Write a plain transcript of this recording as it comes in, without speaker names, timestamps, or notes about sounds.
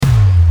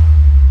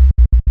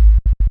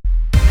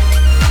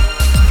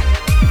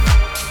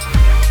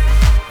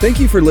Thank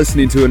you for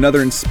listening to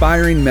another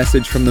inspiring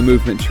message from the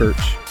Movement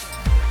Church.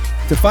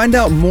 To find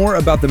out more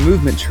about the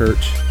Movement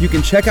Church, you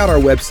can check out our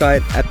website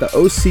at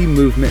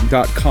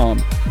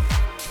theocmovement.com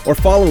or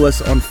follow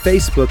us on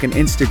Facebook and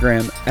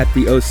Instagram at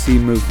the OC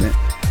Movement.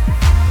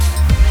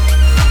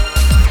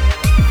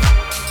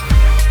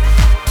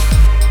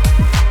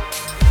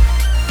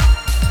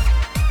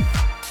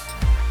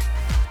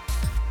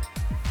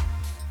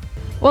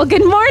 Well,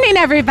 good morning,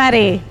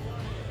 everybody.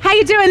 How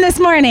you doing this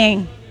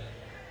morning?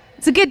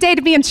 It's a good day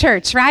to be in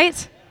church,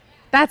 right?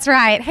 That's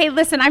right. Hey,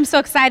 listen, I'm so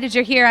excited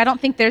you're here. I don't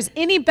think there's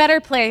any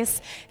better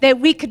place that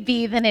we could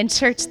be than in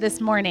church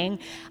this morning.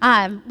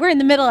 We're in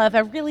the middle of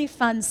a really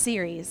fun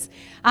series,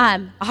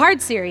 a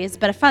hard series,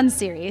 but a fun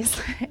series.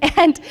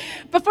 And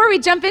before we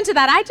jump into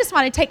that, I just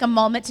want to take a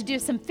moment to do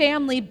some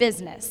family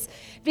business.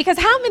 Because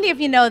how many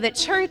of you know that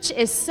church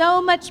is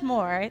so much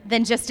more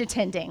than just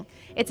attending?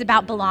 It's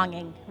about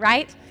belonging,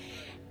 right?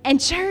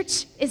 And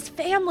church is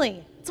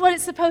family. It's what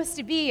it's supposed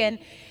to be. And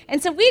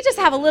so we just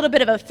have a little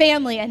bit of a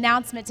family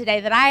announcement today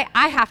that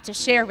I have to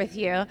share with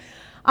you.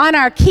 On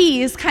our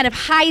keys, kind of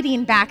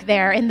hiding back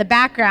there in the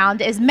background,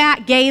 is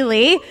Matt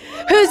Gailey,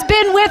 who's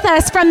been with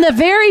us from the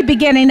very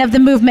beginning of the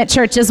Movement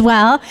Church as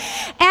well.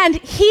 And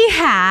he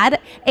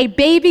had a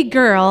baby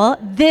girl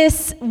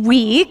this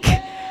week.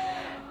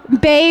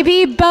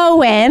 Baby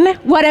Bowen,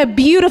 what a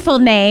beautiful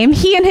name.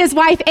 He and his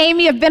wife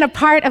Amy have been a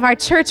part of our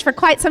church for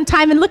quite some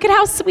time, and look at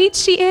how sweet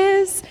she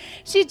is.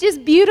 She's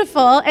just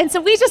beautiful, and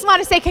so we just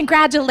want to say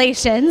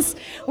congratulations.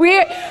 We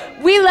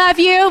love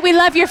you, we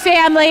love your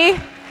family,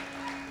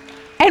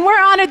 and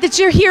we're honored that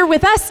you're here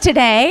with us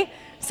today.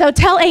 So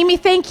tell Amy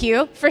thank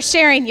you for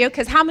sharing you,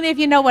 because how many of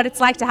you know what it's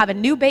like to have a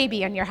new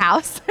baby in your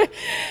house,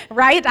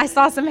 right? I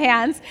saw some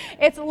hands.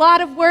 It's a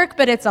lot of work,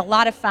 but it's a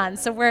lot of fun,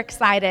 so we're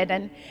excited.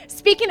 And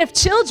speaking of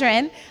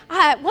children,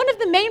 one of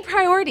the main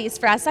priorities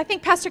for us, I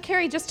think Pastor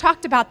Carey just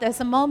talked about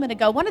this a moment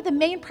ago, one of the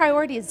main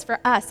priorities for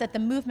us at the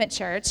Movement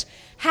Church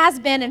has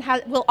been and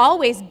will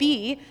always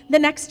be the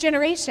next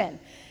generation.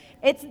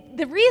 It's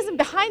the reason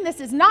behind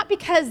this is not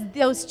because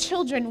those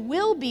children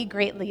will be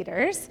great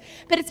leaders,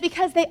 but it's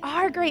because they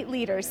are great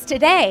leaders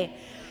today.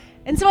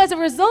 And so as a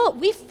result,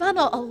 we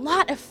funnel a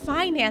lot of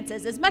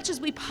finances, as much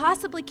as we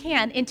possibly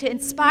can, into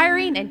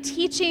inspiring and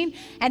teaching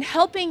and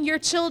helping your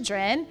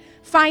children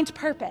find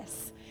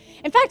purpose.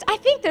 In fact, I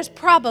think there's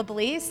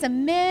probably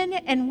some men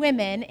and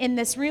women in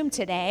this room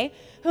today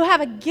who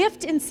have a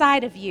gift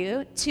inside of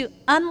you to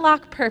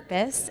unlock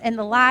purpose in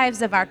the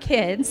lives of our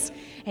kids,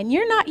 and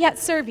you're not yet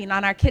serving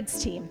on our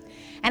kids team.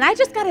 And I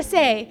just gotta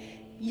say,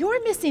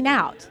 you're missing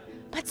out,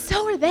 but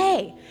so are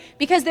they,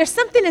 because there's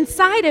something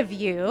inside of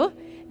you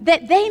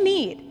that they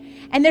need.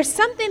 And there's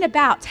something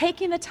about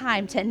taking the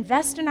time to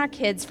invest in our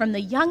kids from the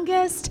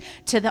youngest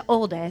to the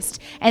oldest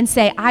and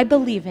say, I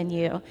believe in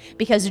you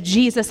because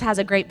Jesus has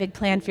a great big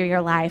plan for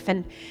your life.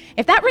 And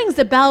if that rings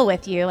a bell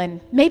with you,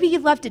 and maybe you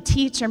love to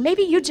teach, or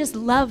maybe you just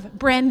love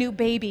brand new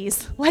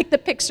babies, like the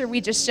picture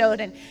we just showed,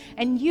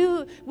 and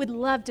you would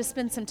love to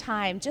spend some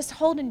time just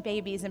holding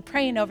babies and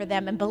praying over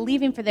them and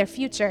believing for their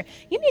future,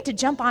 you need to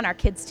jump on our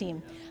kids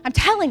team. I'm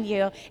telling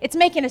you, it's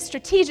making a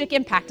strategic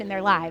impact in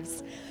their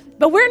lives.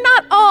 But we're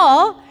not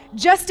all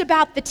just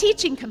about the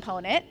teaching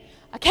component.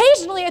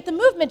 Occasionally at the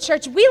Movement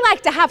Church, we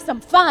like to have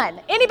some fun.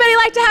 Anybody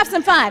like to have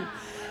some fun?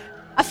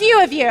 A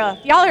few of you.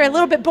 Y'all are a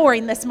little bit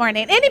boring this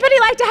morning. Anybody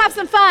like to have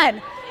some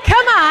fun?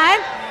 Come on.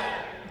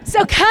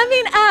 So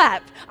coming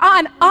up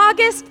on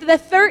August the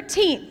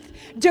 13th,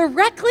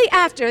 directly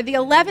after the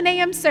 11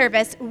 a.m.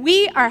 service,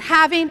 we are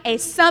having a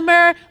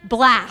summer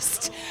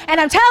blast.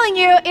 And I'm telling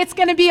you, it's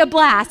going to be a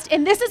blast.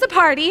 And this is a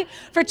party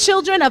for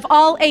children of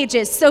all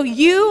ages, so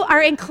you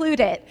are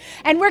included.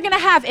 And we're going to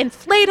have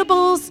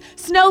inflatables,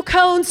 snow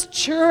cones,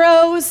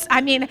 churros.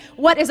 I mean,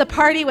 what is a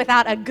party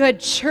without a good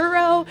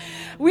churro?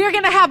 We're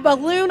going to have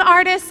balloon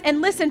artists.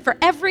 And listen, for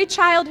every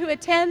child who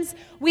attends,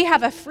 we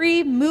have a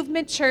free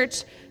Movement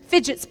Church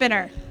fidget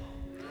spinner.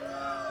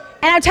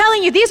 And I'm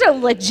telling you, these are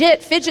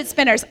legit fidget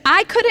spinners.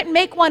 I couldn't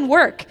make one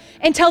work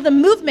until the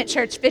Movement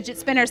Church fidget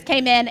spinners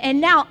came in, and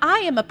now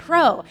I am a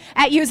pro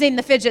at using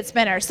the fidget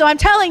spinner. So I'm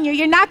telling you,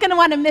 you're not gonna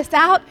wanna miss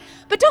out,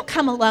 but don't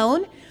come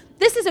alone.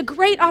 This is a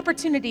great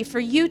opportunity for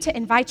you to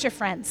invite your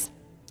friends.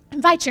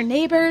 Invite your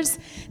neighbors,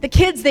 the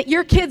kids that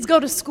your kids go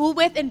to school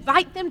with,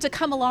 invite them to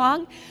come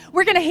along.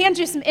 We're gonna hand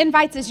you some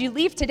invites as you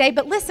leave today,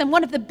 but listen,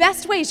 one of the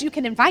best ways you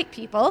can invite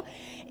people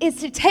is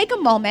to take a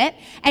moment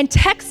and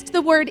text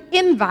the word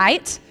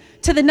invite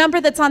to the number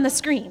that's on the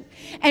screen.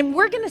 And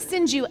we're gonna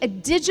send you a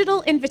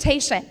digital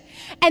invitation.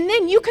 And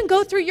then you can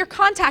go through your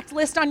contact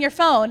list on your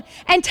phone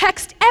and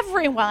text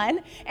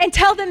everyone and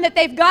tell them that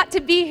they've got to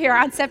be here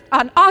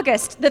on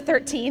August the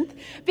 13th,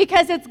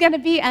 because it's gonna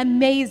be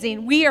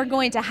amazing. We are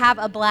going to have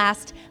a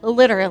blast,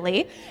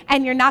 literally,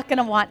 and you're not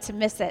gonna want to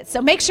miss it.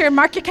 So make sure,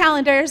 mark your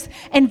calendars,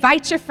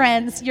 invite your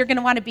friends. You're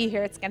gonna wanna be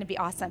here, it's gonna be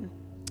awesome.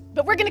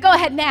 But we're gonna go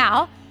ahead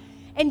now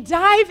and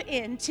dive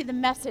into the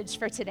message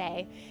for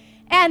today.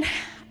 And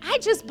I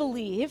just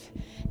believe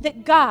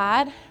that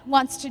God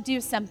wants to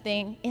do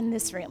something in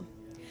this room.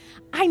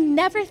 I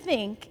never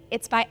think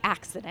it's by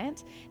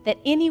accident that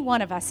any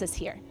one of us is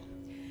here.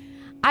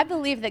 I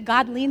believe that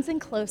God leans in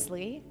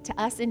closely to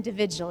us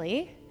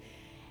individually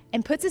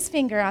and puts his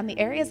finger on the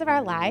areas of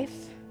our life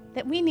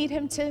that we need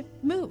him to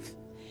move.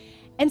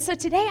 And so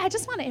today, I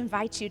just want to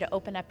invite you to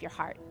open up your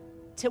heart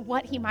to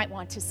what he might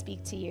want to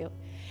speak to you.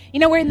 You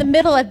know, we're in the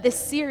middle of this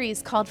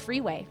series called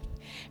Freeway.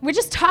 We're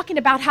just talking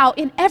about how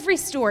in every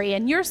story,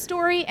 in your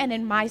story and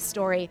in my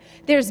story,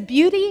 there's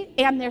beauty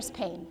and there's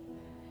pain.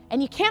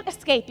 And you can't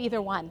escape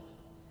either one.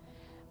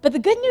 But the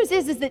good news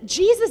is that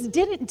Jesus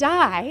didn't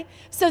die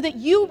so that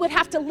you would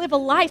have to live a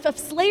life of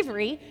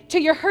slavery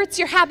to your hurts,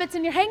 your habits,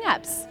 and your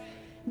hang-ups.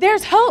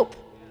 There's hope.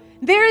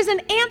 There is an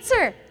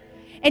answer.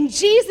 And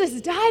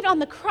Jesus died on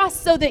the cross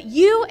so that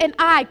you and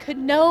I could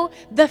know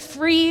the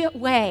free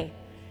way.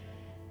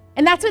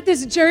 And that's what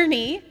this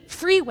journey,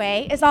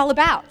 Freeway, is all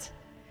about.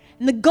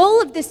 And the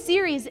goal of this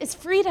series is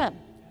freedom.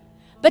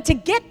 But to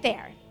get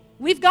there,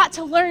 we've got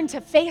to learn to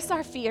face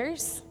our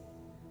fears,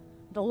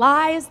 the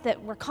lies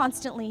that we're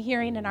constantly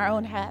hearing in our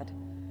own head,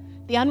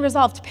 the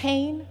unresolved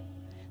pain,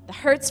 the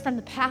hurts from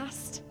the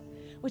past,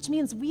 which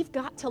means we've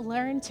got to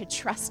learn to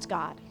trust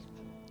God.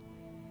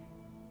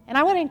 And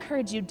I want to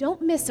encourage you,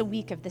 don't miss a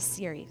week of this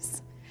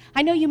series.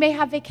 I know you may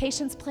have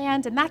vacations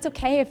planned, and that's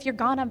okay if you're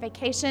gone on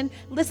vacation.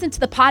 Listen to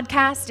the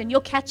podcast and you'll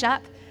catch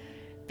up.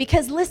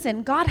 Because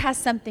listen, God has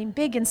something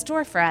big in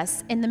store for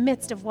us in the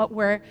midst of what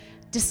we're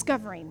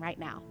discovering right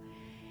now.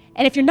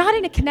 And if you're not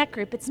in a Connect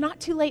group, it's not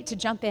too late to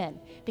jump in,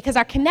 because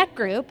our Connect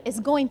group is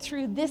going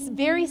through this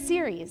very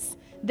series,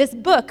 this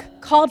book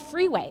called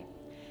Freeway.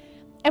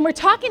 And we're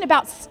talking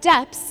about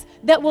steps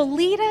that will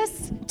lead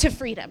us to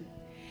freedom.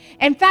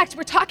 In fact,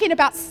 we're talking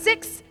about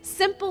 6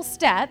 simple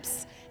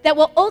steps that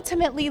will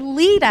ultimately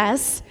lead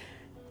us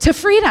to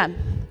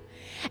freedom.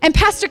 And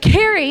Pastor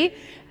Carey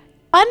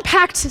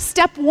unpacked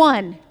step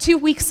 1 2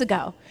 weeks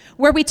ago,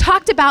 where we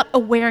talked about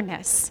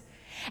awareness.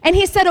 And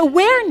he said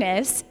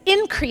awareness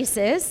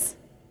increases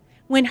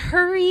when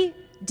hurry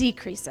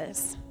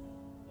decreases.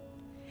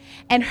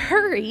 And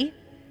hurry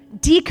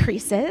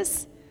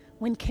decreases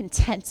when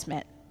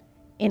contentment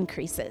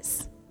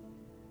increases.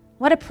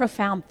 What a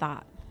profound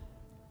thought.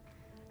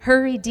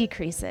 Hurry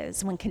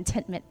decreases when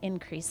contentment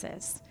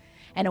increases.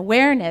 And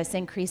awareness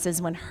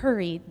increases when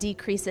hurry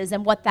decreases.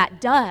 And what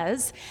that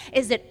does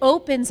is it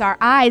opens our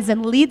eyes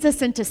and leads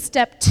us into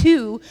step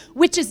 2,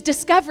 which is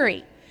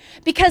discovery.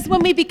 Because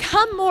when we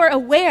become more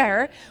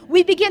aware,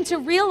 we begin to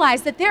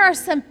realize that there are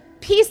some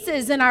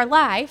pieces in our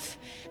life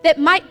that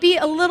might be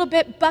a little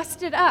bit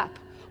busted up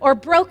or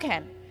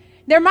broken.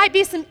 There might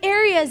be some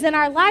areas in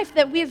our life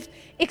that we've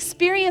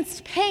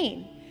experienced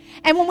pain.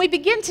 And when we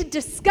begin to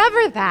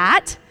discover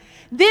that,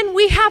 then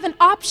we have an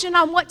option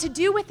on what to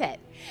do with it.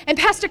 And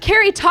Pastor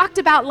Carey talked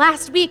about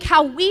last week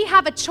how we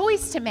have a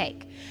choice to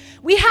make.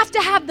 We have to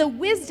have the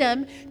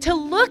wisdom to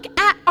look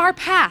at our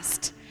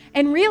past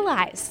and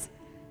realize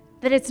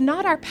that it's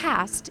not our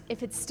past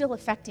if it's still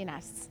affecting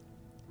us.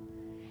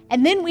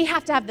 And then we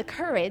have to have the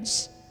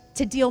courage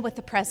to deal with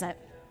the present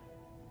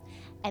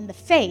and the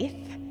faith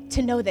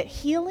to know that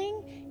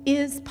healing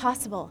is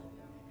possible.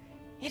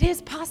 It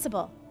is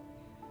possible.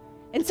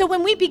 And so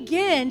when we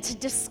begin to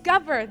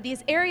discover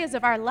these areas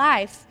of our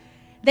life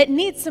that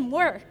need some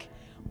work,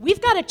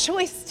 we've got a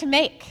choice to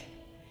make.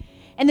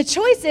 And the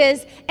choice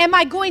is, am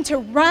I going to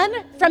run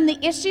from the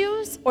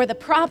issues or the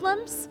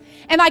problems?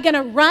 Am I going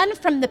to run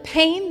from the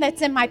pain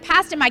that's in my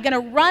past? Am I going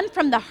to run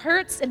from the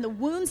hurts and the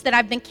wounds that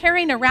I've been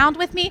carrying around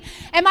with me?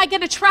 Am I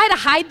going to try to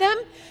hide them,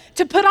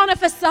 to put on a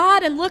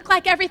facade and look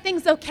like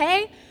everything's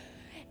okay?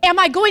 Am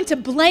I going to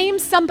blame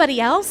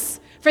somebody else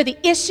for the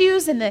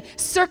issues and the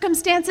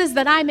circumstances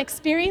that I'm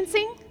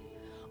experiencing?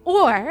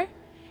 Or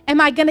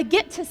am I going to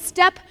get to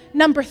step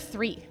number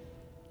 3,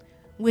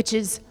 which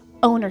is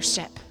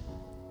ownership?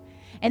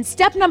 And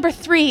step number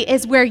 3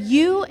 is where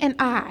you and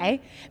I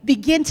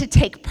begin to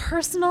take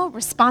personal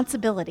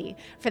responsibility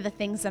for the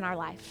things in our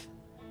life.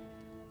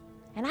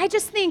 And I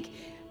just think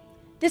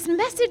this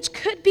message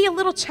could be a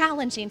little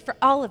challenging for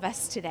all of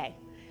us today,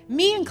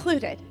 me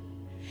included.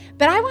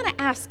 But I want to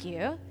ask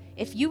you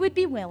if you would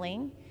be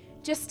willing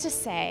just to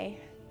say,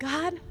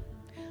 God,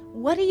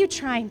 what are you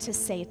trying to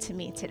say to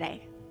me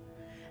today?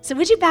 So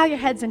would you bow your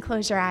heads and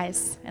close your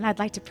eyes? And I'd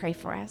like to pray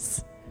for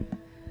us.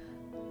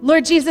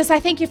 Lord Jesus,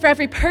 I thank you for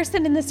every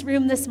person in this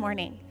room this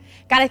morning.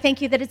 God, I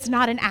thank you that it's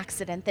not an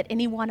accident that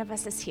any one of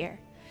us is here.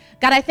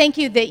 God, I thank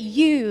you that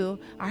you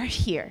are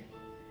here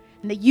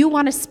and that you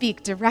want to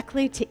speak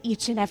directly to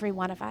each and every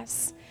one of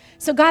us.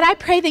 So God, I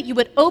pray that you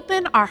would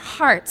open our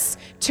hearts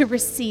to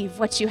receive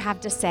what you have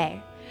to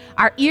say,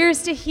 our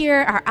ears to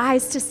hear, our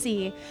eyes to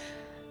see.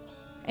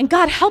 And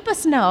God, help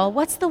us know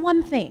what's the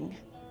one thing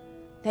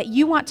that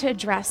you want to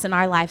address in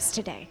our lives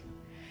today.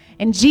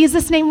 In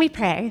Jesus' name we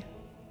pray.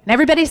 And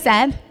everybody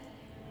said,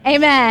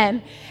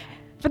 amen.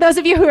 For those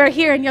of you who are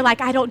here and you're like,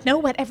 I don't know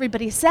what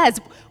everybody says,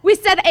 we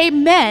said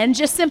amen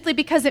just simply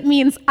because it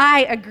means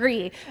I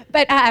agree.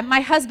 But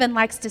my husband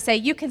likes to say,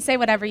 you can say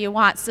whatever you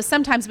want. So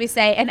sometimes we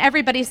say, and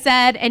everybody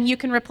said, and you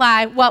can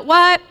reply,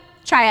 what?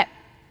 Try it.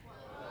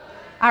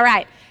 All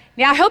right.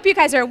 Yeah, I hope you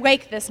guys are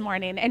awake this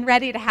morning and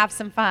ready to have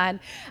some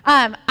fun.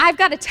 I've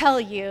got to tell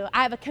you,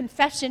 I have a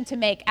confession to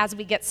make as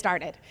we get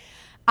started.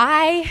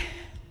 I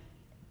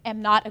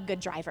am not a good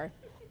driver.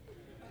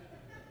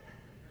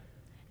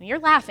 And you're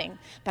laughing,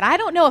 but I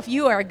don't know if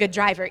you are a good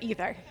driver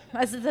either.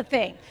 This is the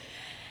thing.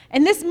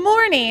 And this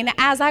morning,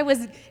 as I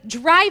was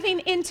driving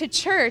into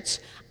church,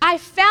 I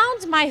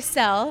found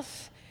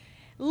myself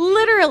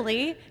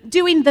literally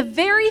doing the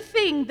very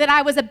thing that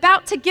I was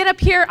about to get up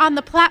here on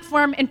the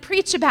platform and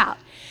preach about.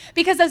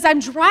 Because as I'm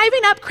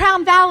driving up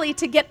Crown Valley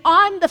to get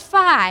on the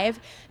 5,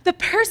 the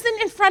person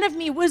in front of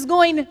me was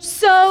going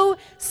so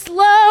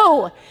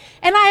slow.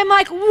 And I am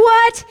like,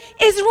 what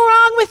is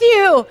wrong with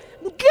you?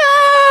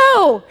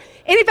 Go!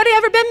 Anybody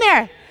ever been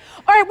there?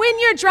 Or when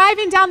you're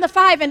driving down the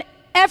 5 and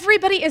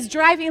everybody is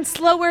driving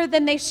slower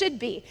than they should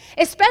be,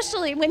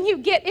 especially when you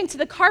get into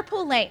the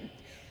carpool lane.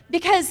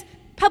 Because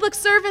public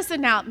service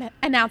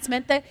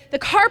announcement that the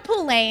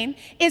carpool lane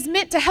is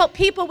meant to help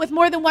people with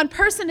more than one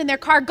person in their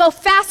car go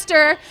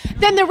faster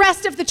than the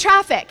rest of the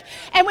traffic.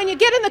 And when you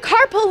get in the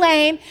carpool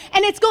lane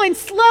and it's going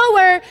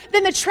slower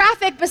than the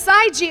traffic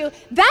beside you,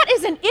 that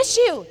is an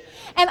issue.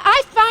 And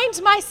I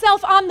find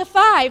myself on the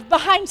 5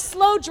 behind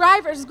slow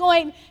drivers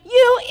going,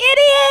 you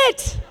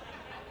idiot!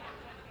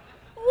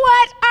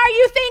 What are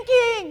you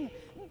thinking?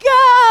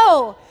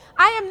 Go!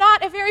 I am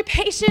not a very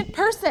patient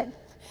person.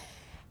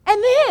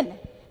 And then,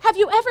 have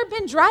you ever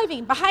been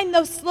driving behind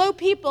those slow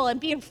people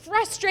and being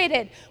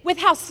frustrated with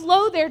how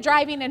slow they're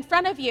driving in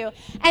front of you?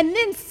 And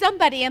then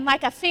somebody in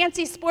like a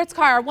fancy sports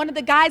car or one of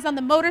the guys on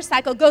the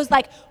motorcycle goes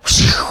like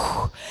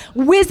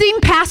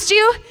whizzing past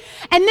you.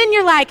 And then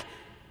you're like,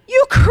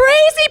 you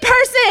crazy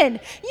person,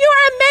 you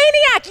are a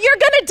maniac, you're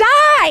gonna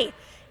die.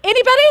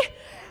 Anybody?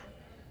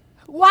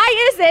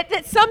 Why is it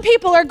that some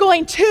people are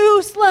going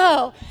too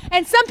slow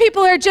and some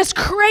people are just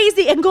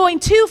crazy and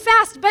going too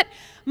fast? But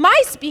my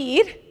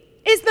speed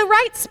is the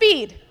right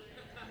speed,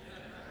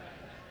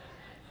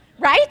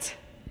 right?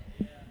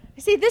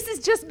 See, this has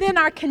just been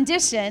our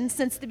condition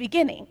since the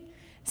beginning,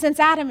 since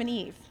Adam and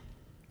Eve.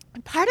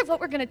 And part of what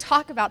we're going to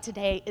talk about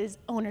today is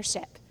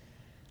ownership.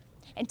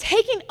 And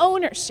taking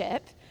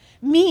ownership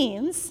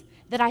means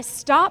that I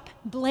stop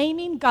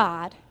blaming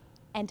God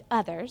and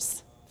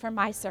others for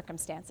my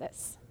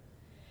circumstances.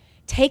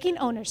 Taking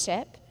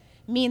ownership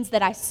means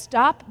that I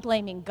stop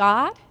blaming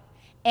God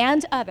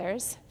and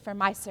others for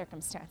my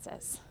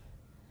circumstances.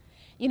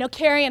 You know,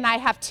 Carrie and I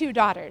have 2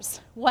 daughters.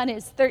 One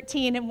is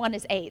 13 and one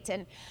is 8.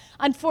 And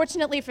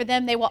unfortunately for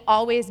them, they will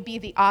always be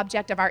the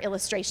object of our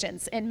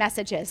illustrations and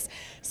messages.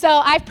 So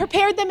I've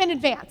prepared them in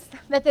advance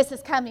that this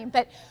is coming.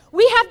 But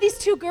we have these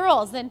 2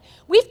 girls, and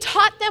we've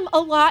taught them a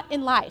lot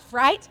in life,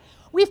 right?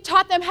 We've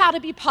taught them how to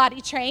be potty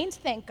trained,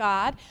 thank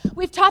God.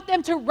 We've taught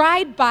them to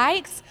ride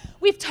bikes.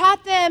 We've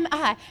taught them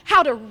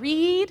how to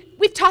read.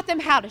 We've taught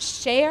them how to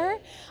share.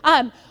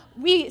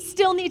 We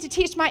still need to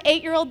teach my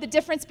 8-year-old the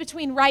difference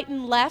between right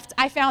and left.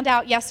 I found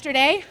out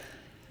yesterday.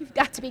 You've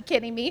got to be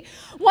kidding me.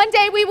 One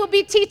day we will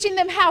be teaching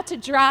them how to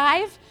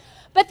drive.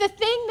 But the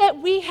thing that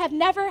we have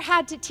never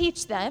had to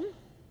teach them,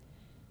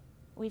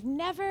 we've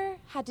never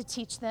had to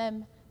teach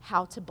them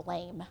how to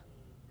blame.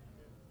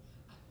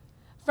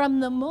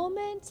 From the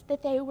moment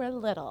that they were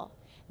little,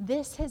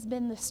 this has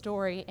been the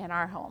story in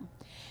our home.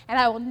 And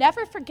I will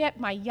never forget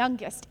my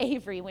youngest,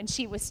 Avery, when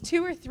she was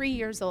 2 or 3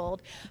 years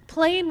old,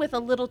 playing with a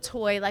little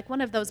toy, like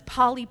one of those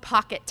Polly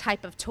Pocket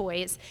type of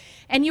toys.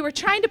 And you were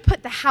trying to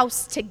put the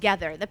house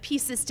together, the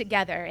pieces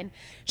together. And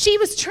she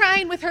was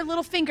trying with her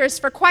little fingers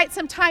for quite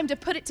some time to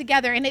put it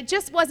together, and it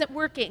just wasn't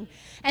working.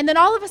 And then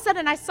all of a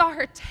sudden, I saw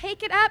her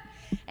take it up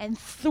and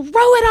throw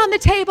it on the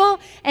table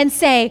and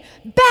say,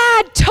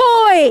 "Bad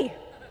toy!"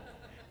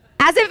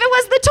 As if it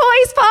was the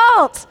toy's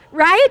fault,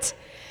 right?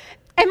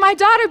 And my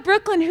daughter,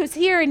 Brooklyn, who's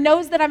here and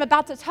knows that I'm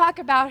about to talk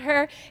about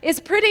her, is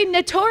pretty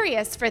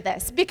notorious for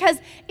this, because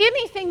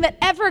anything that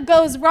ever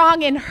goes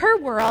wrong in her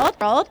world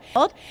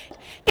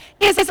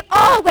is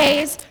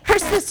always her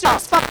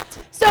sister's fault.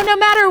 So no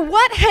matter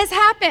what has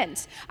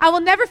happened, I will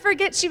never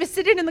forget, she was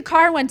sitting in the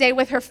car one day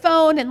with her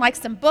phone and like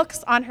some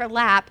books on her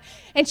lap,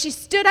 and she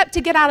stood up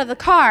to get out of the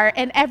car,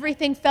 and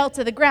everything fell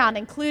to the ground,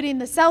 including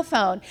the cell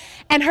phone.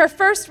 And her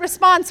first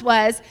response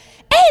was,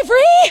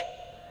 "Avery!"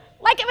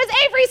 Like it was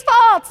Avery's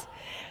fault.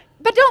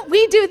 But don't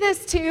we do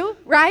this too,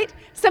 right?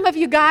 Some of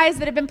you guys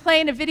that have been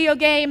playing a video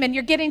game and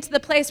you're getting to the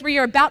place where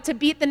you're about to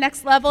beat the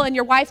next level and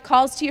your wife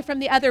calls to you from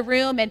the other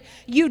room and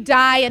you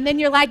die, and then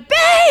you're like,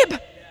 "Babe!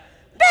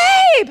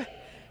 Babe!"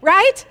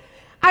 Right?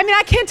 I mean,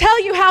 I can't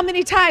tell you how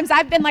many times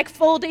I've been like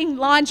folding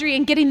laundry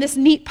and getting this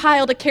neat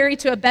pile to carry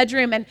to a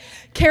bedroom, and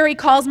Carrie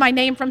calls my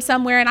name from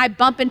somewhere and I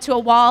bump into a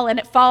wall and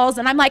it falls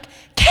and I'm like,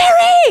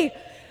 "Carrie!"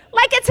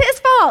 Like it's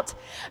his fault.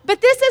 But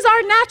this is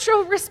our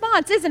natural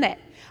response, isn't it?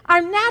 Our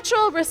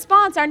natural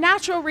response, our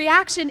natural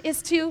reaction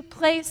is to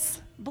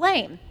place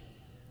blame.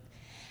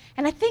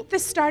 And I think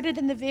this started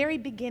in the very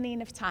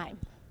beginning of time.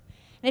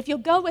 And if you'll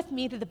go with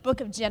me to the book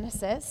of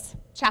Genesis,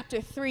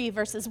 chapter 3,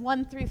 verses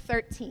 1 through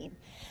 13.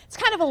 It's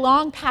kind of a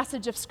long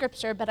passage of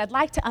scripture, but I'd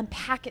like to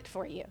unpack it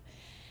for you.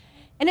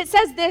 And it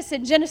says this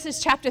in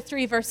Genesis chapter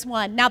 3, verse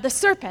 1. Now the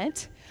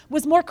serpent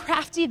was more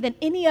crafty than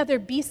any other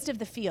beast of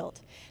the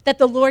field that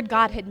the Lord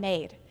God had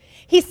made.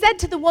 He said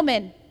to the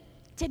woman,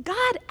 did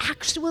God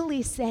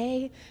actually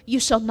say,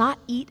 you shall not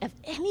eat of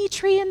any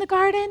tree in the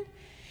garden?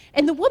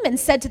 And the woman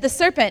said to the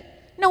serpent,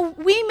 no,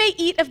 we may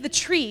eat of the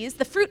trees,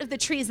 the fruit of the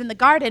trees in the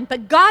garden,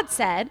 but God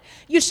said,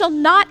 you shall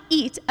not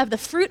eat of the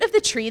fruit of the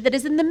tree that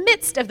is in the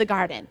midst of the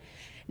garden.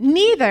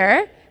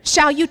 Neither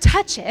shall you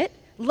touch it,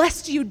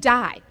 lest you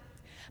die.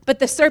 But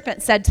the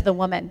serpent said to the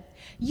woman,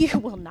 you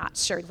will not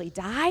surely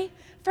die,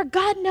 for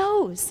God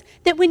knows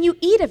that when you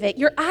eat of it,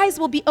 your eyes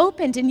will be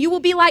opened and you will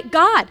be like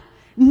God,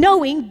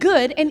 knowing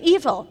good and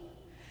evil.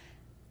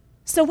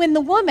 So when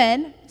the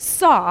woman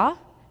saw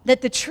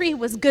that the tree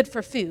was good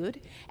for food,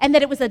 and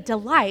that it was a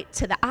delight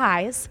to the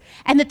eyes,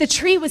 and that the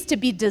tree was to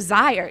be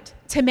desired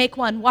to make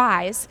one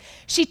wise,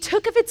 she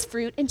took of its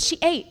fruit and she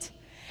ate.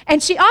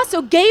 And she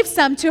also gave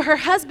some to her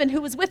husband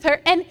who was with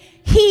her, and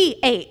he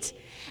ate.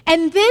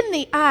 And then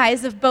the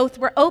eyes of both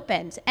were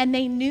opened, and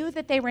they knew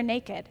that they were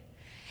naked.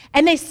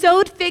 And they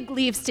sewed fig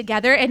leaves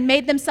together and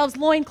made themselves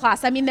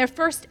loincloths. I mean, their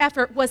first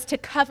effort was to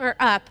cover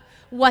up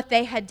what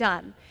they had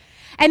done.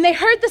 And they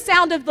heard the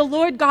sound of the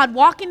Lord God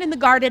walking in the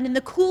garden in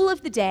the cool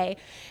of the day,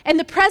 and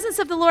the presence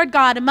of the Lord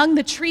God among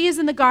the trees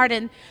in the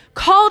garden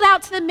called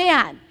out to the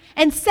man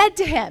and said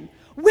to him,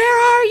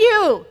 where are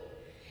you?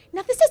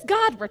 Now, this is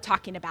God we're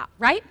talking about,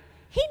 right?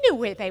 He knew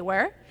where they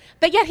were,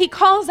 but yet he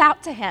calls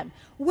out to him,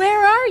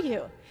 where are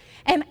you?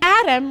 And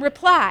Adam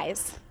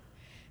replies,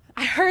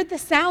 I heard the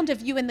sound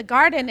of you in the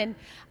garden, and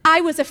I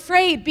was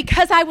afraid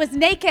because I was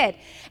naked,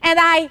 and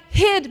I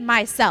hid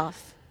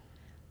myself.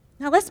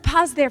 Now let's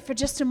pause there for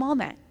just a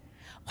moment.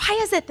 Why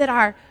is it that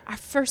our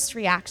first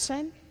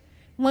reaction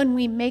when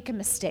we make a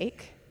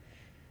mistake,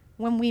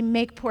 when we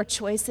make poor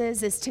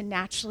choices, is to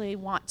naturally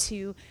want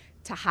to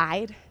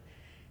hide,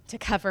 to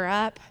cover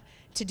up,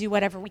 to do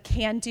whatever we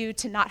can do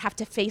to not have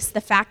to face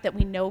the fact that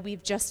we know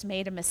we've just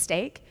made a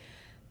mistake?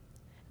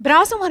 But I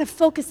also want to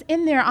focus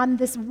in there on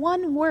this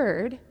one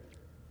word,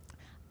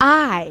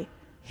 I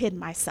hid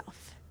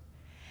myself.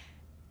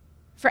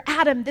 For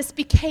Adam, this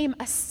became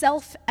a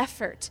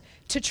self-effort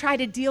to try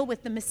to deal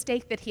with the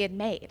mistake that he had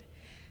made,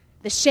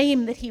 the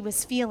shame that he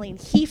was feeling.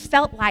 He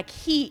felt like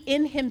he,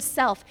 in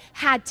himself,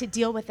 had to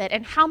deal with it.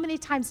 And how many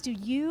times do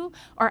you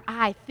or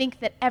I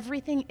think that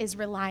everything is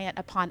reliant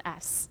upon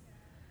us?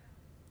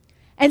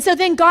 And so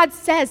then God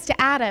says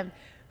to Adam,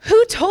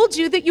 who told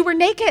you that you were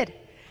naked?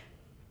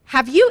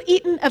 Have you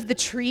eaten of the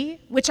tree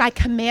which I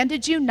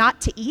commanded you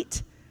not to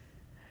eat?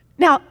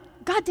 Now,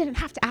 God didn't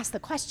have to ask the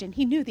question.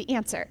 He knew the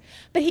answer.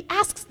 But he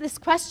asks this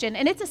question,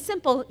 and it's a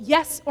simple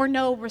yes or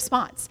no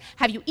response.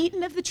 Have you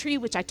eaten of the tree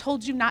which I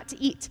told you not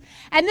to eat?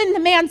 And then the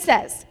man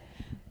says,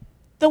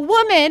 the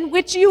woman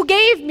which you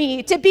gave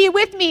me to be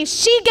with me,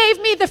 she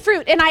gave me the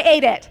fruit, and I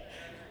ate it.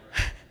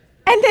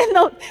 And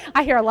then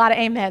I hear a lot of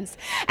amens.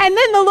 And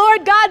then the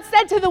Lord God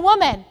said to the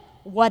woman,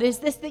 what is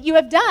this that you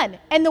have done?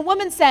 And the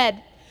woman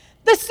said,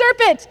 the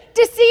serpent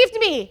deceived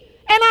me,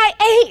 and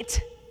I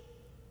ate.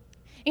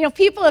 You know,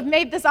 people have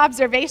made this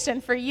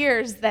observation for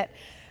years that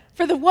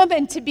for the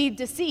woman to be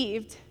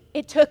deceived,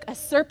 it took a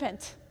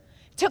serpent.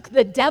 It took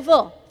the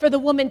devil for the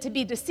woman to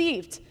be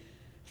deceived.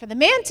 For the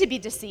man to be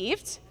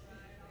deceived,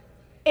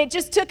 it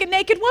just took a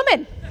naked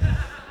woman.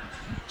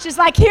 She's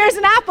like, here's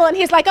an apple, and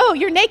he's like, oh,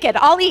 you're naked,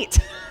 I'll eat.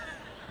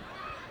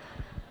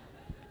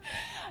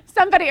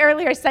 Somebody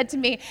earlier said to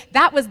me,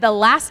 that was the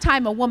last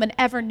time a woman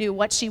ever knew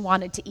what she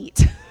wanted to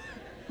eat.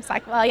 It's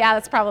like, well, yeah,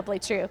 that's probably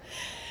true.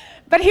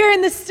 But here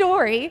in this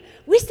story,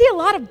 we see a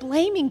lot of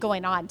blaming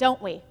going on,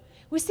 don't we?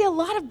 We see a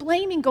lot of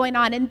blaming going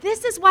on, and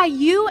this is why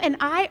you and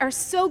I are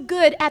so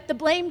good at the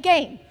blame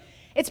game.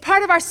 It's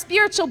part of our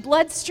spiritual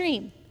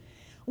bloodstream.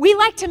 We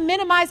like to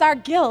minimize our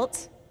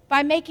guilt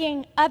by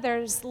making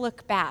others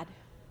look bad.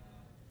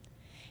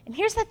 And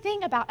here's the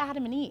thing about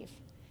Adam and Eve.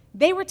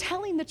 They were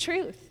telling the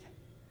truth.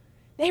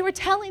 They were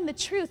telling the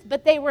truth,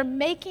 but they were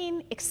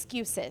making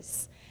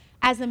excuses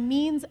as a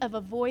means of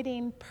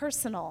avoiding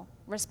personal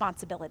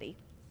responsibility.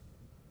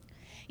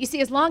 You see,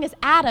 as long as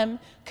Adam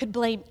could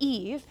blame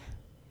Eve,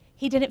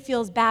 he didn't feel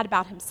as bad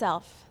about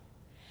himself.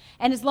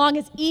 And as long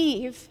as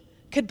Eve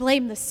could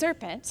blame the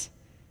serpent,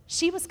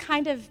 she was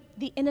kind of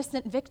the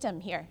innocent victim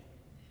here.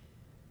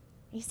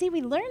 You see,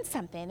 we learn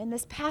something in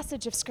this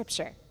passage of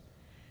Scripture.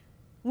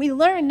 We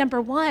learn,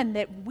 number one,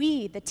 that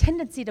the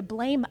tendency to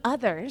blame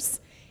others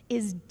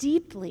is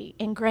deeply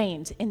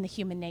ingrained in the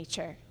human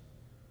nature.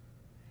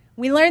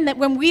 We learn that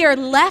when we are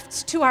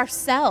left to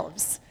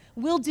ourselves,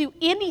 we'll do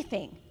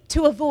anything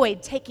to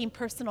avoid taking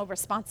personal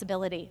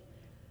responsibility.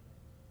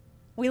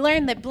 We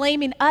learn that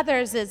blaming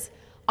others is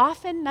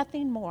often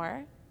nothing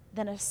more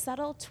than a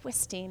subtle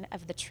twisting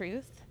of the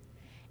truth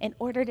in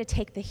order to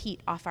take the heat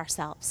off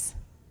ourselves.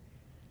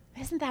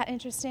 Isn't that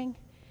interesting?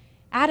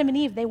 Adam and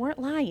Eve, they weren't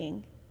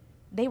lying.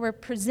 They were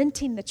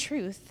presenting the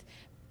truth,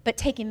 but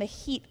taking the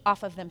heat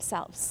off of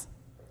themselves.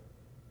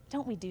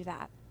 Don't we do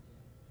that?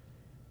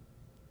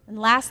 And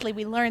lastly,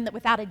 we learn that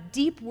without a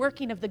deep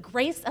working of the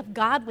grace of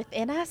God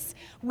within us,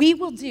 we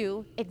will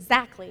do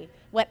exactly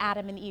what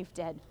Adam and Eve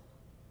did.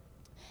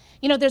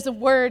 You know, there's a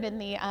word in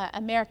the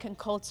American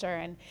culture,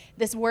 and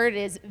this word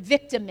is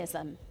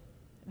victimism.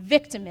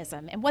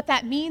 Victimism. And what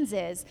that means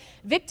is,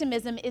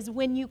 victimism is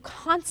when you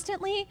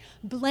constantly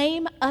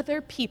blame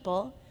other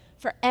people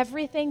for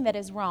everything that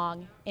is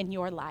wrong in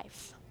your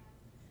life.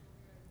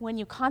 When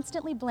you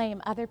constantly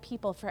blame other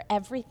people for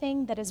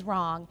everything that is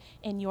wrong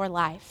in your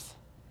life.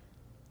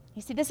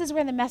 You see, this is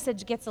where the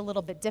message gets a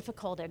little bit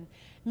difficult, and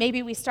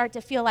maybe we start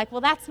to feel like, well,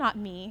 that's not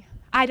me.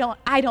 I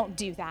don't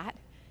do that.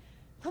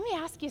 Let me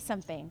ask you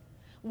something.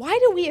 Why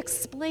do we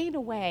explain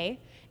away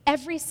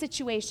every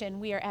situation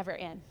we are ever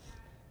in?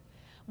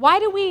 Why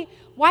do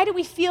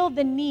we feel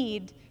the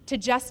need to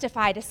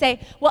justify, to say,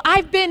 well,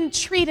 I've been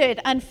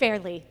treated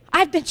unfairly.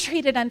 I've been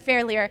treated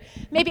unfairly, or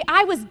maybe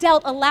I was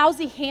dealt a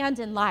lousy hand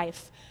in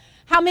life.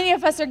 How many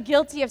of us are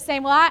guilty of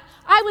saying, well,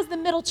 I was the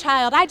middle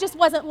child. I just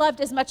wasn't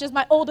loved as much as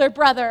my older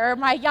brother or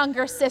my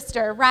younger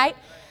sister, right?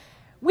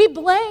 We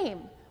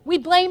blame. We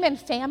blame in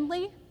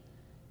family.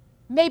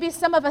 Maybe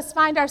some of us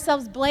find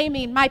ourselves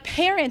blaming, my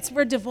parents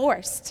were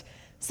divorced,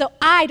 so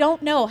I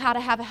don't know how to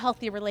have a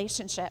healthy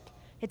relationship.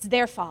 It's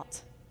their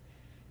fault.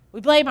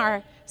 We blame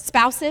our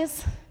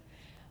spouses.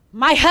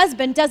 My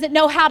husband doesn't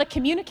know how to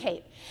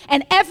communicate.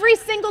 And every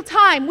single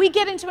time we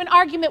get into an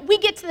argument, we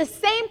get to the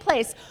same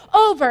place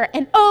over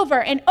and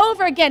over and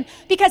over again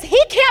because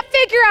he can't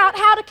figure out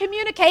how to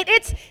communicate.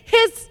 It's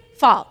his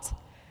fault.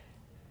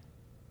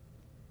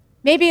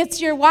 Maybe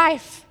it's your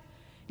wife.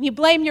 You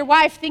blame your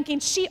wife thinking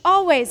she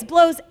always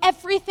blows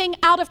everything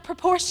out of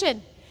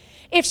proportion.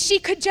 If she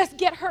could just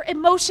get her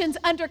emotions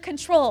under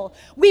control,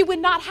 we would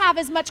not have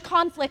as much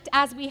conflict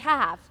as we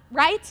have,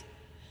 right?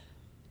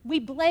 We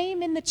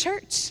blame in the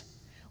church.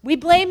 We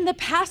blame the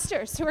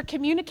pastors who are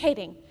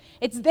communicating.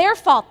 It's their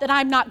fault that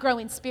I'm not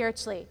growing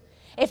spiritually.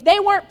 If they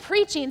weren't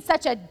preaching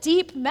such a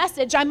deep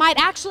message, I might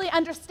actually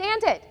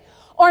understand it.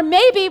 Or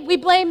maybe we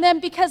blame them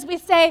because we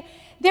say,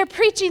 they're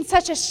preaching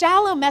such a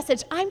shallow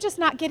message, I'm just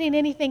not getting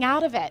anything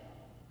out of it.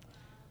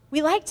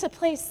 We like to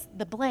place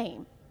the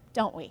blame,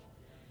 don't we?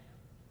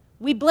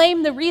 We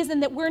blame the reason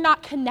that we're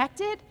not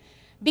connected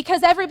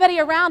because everybody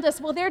around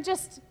us, well, they're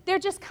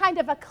just kind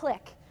of a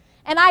clique,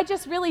 and I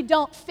just really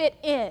don't fit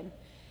in.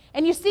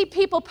 And you see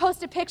people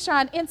post a picture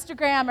on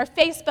Instagram or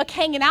Facebook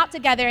hanging out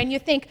together, and you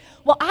think,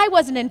 well, I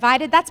wasn't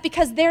invited. That's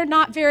because they're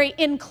not very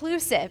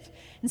inclusive.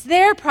 It's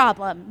their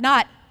problem,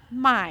 not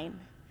mine.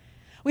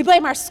 We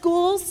blame our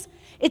schools.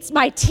 It's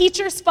my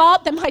teacher's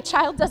fault that my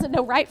child doesn't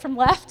know right from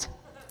left.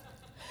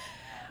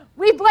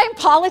 We blame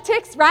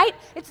politics, right?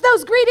 It's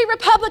those greedy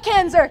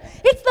Republicans or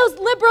it's those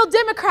liberal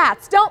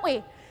Democrats, don't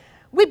we?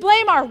 We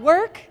blame our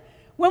work.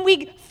 When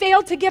we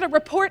fail to get a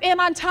report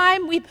in on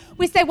time, we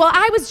say, well,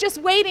 I was just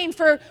waiting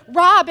for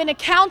Rob in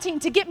accounting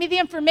to get me the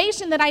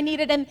information that I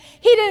needed, and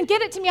he didn't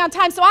get it to me on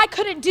time, so I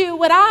couldn't do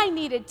what I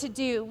needed to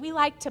do. We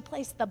like to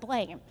place the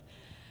blame.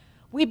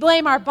 We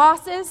blame our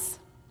bosses.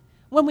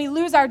 When we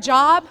lose our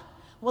job,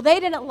 well, they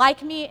didn't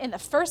like me in the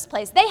first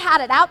place. They had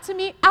it out for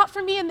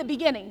me in the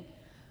beginning.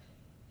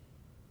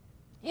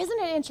 Isn't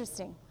it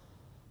interesting?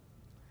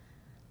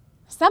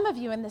 Some of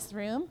you in this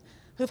room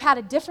who've had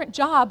a different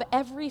job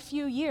every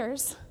few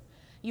years,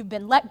 you've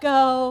been let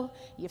go,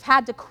 you've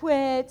had to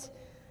quit.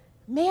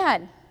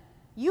 Man,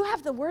 you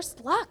have the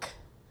worst luck.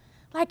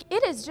 Like,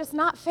 it is just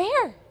not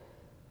fair.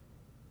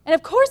 And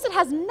of course, it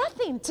has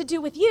nothing to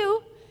do with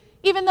you,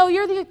 even though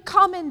you're the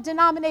common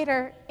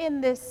denominator in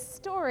this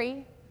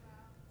story.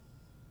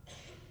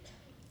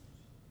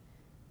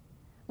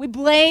 We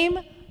blame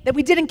that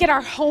we didn't get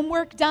our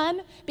homework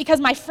done because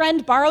my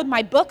friend borrowed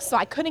my book, so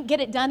I couldn't get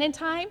it done in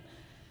time.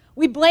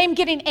 We blame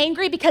getting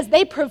angry because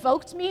they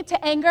provoked me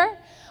to anger.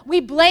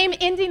 We blame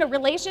ending a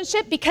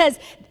relationship because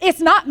it's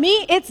not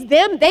me, it's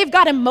them. They've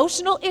got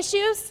emotional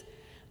issues.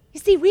 You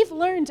see, we've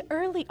learned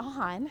early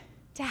on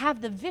to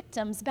have the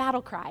victim's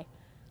battle cry.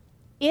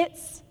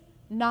 It's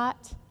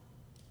not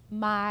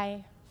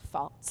my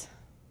fault.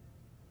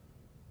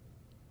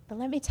 But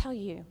let me tell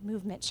you,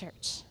 Movement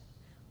Church,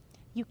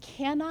 you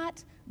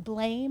cannot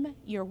blame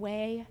your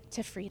way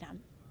to freedom.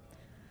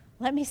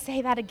 Let me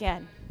say that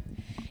again.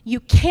 You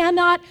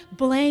cannot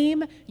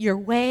blame your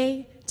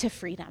way to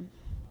freedom.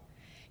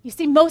 You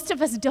see, most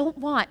of us don't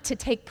want to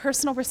take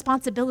personal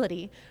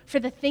responsibility for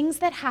the things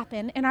that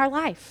happen in our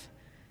life.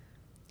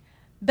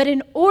 But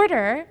in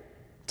order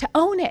to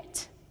own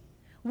it,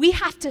 we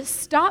have to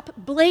stop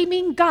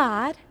blaming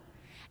God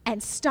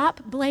and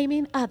stop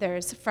blaming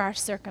others for our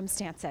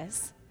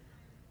circumstances.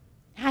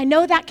 I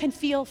know that can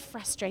feel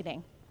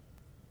frustrating.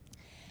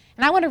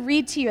 And I want to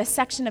read to you a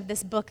section of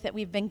this book that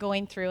we've been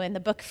going through in the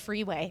book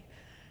Freeway.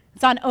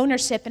 It's on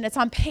ownership, and it's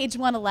on page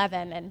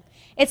 111, and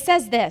it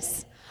says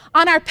this: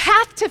 on our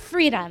path to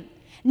freedom,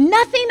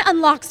 nothing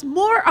unlocks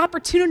more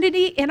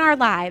opportunity in our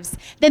lives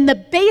than the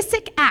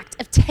basic act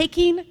of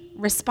taking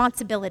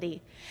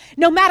responsibility.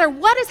 No matter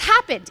what has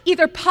happened,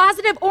 either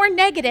positive or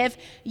negative,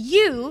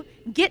 you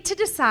get to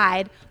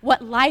decide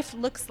what life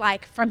looks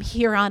like from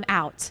here on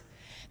out.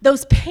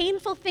 Those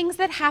painful things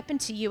that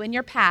happened to you in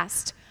your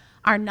past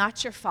are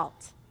not your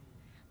fault,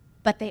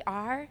 but they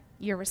are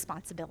your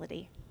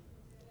responsibility.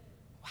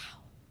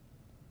 Wow.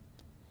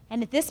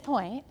 And at this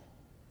point,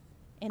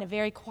 in a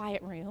very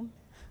quiet room,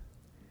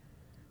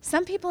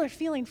 some people are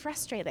feeling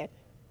frustrated.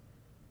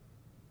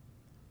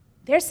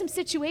 There's some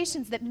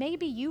situations that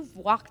maybe you've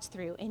walked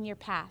through in your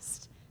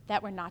past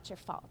that were not your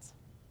fault.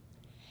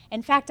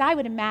 In fact, I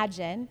would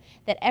imagine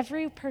that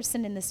every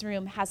person in this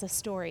room has a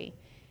story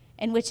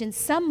in which in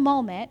some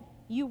moment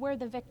you were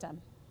the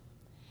victim.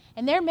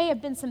 And there may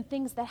have been some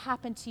things that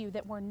happened to you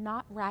that were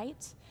not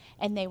right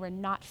and they were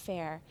not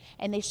fair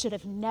and they should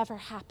have never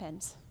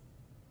happened.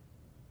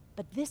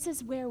 But this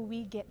is where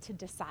we get to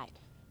decide.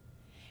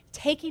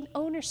 Taking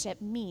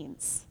ownership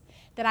means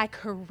that I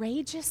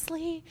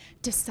courageously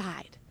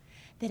decide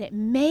that it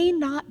may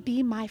not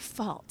be my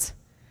fault,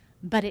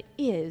 but it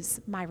is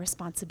my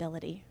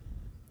responsibility.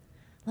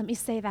 Let me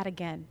say that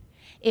again.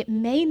 It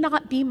may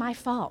not be my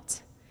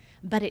fault,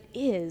 but it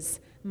is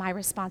my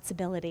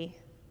responsibility.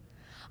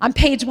 On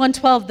page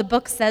 112, the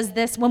book says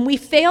this: when we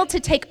fail to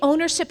take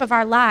ownership of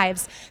our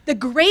lives, the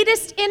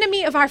greatest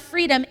enemy of our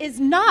freedom is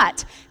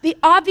not the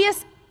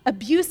obvious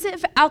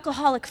abusive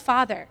alcoholic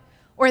father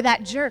or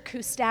that jerk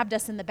who stabbed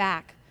us in the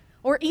back,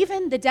 or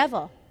even the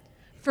devil.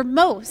 For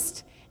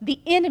most, the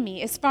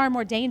enemy is far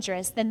more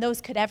dangerous than those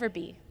could ever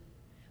be.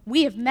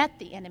 We have met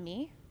the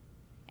enemy,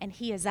 and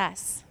he is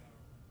us.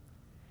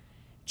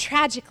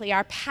 Tragically,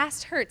 our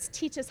past hurts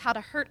teach us how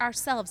to hurt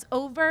ourselves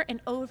over and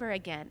over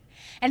again,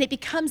 and it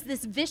becomes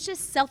this vicious,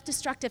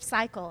 self-destructive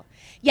cycle.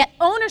 Yet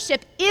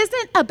ownership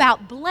isn't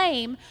about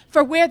blame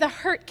for where the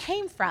hurt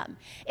came from.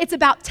 It's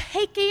about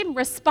taking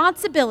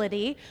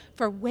responsibility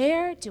for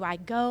where do I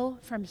go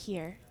from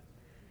here.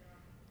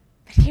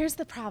 But here's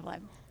the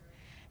problem.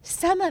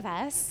 Some of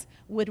us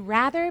would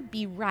rather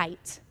be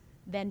right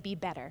than be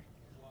better.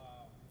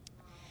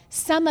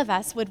 Some of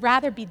us would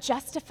rather be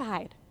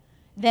justified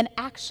than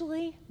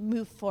actually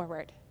move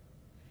forward.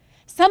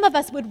 Some of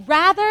us would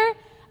rather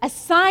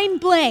assign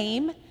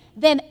blame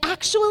than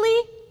actually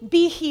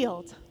be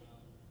healed.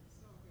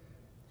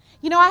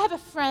 You know, I have a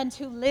friend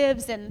who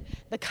lives in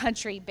the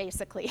country,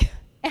 basically,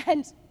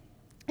 and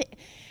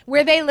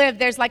where they live,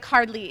 there's like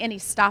hardly any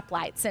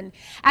stoplights. And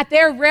at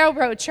their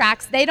railroad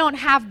tracks, they don't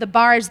have the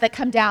bars that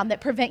come down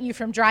that prevent you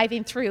from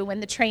driving through when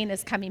the train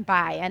is coming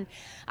by.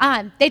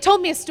 And they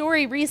told me a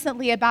story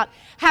recently about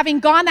having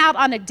gone out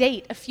on a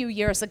date a few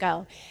years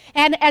ago.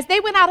 And as they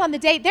went out on the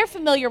date, they're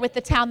familiar with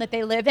the town that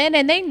they live in,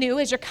 and they knew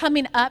as you're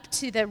coming up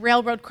to the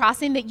railroad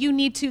crossing that you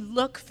need to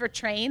look for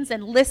trains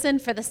and listen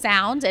for the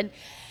sound. And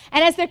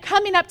as they're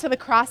coming up to the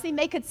crossing,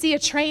 they could see a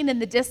train in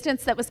the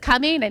distance that was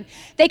coming, and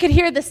they could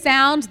hear the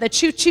sound, the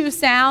choo-choo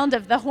sound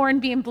of the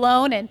horn being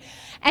blown,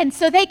 and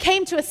so they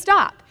came to a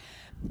stop.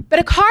 But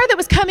a car that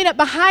was coming up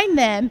behind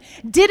them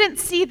didn't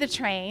see the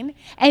train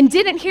and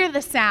didn't hear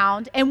the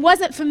sound and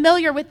wasn't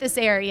familiar with this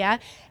area,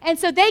 and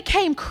so they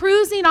came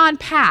cruising on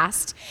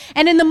past.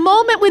 And in the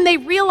moment when they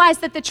realized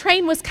that the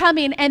train was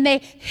coming and they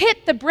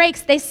hit the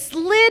brakes, they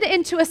slid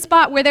into a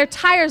spot where their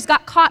tires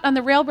got caught on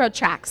the railroad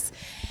tracks.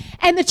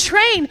 And the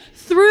train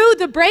threw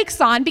the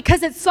brakes on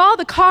because it saw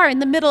the car in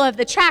the middle of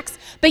the tracks.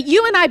 But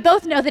you and I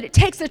both know that it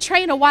takes a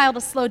train a while to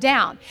slow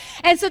down.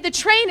 And so the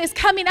train is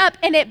coming up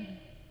and it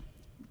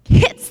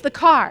hits the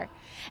car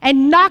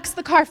and knocks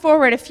the car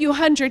forward a few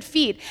hundred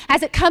feet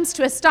as it comes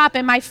to a stop.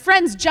 And my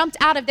friends jumped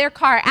out of their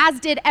car, as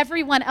did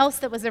everyone else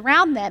that was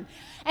around them.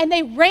 And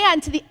they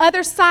ran to the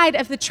other side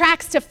of the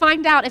tracks to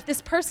find out if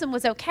this person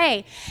was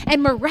okay.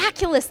 And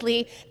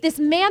miraculously, this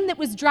man that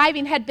was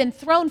driving had been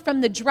thrown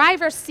from the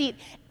driver's seat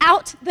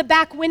out the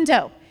back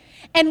window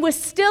and was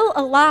still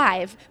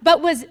alive,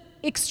 but was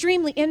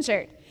extremely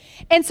injured.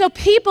 And so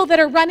people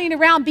that are running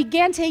around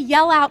began to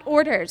yell out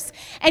orders.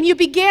 And you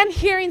began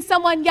hearing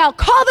someone yell,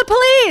 "Call the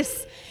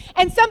police!"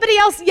 And somebody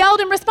else yelled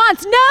in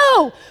response,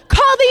 "No,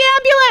 call the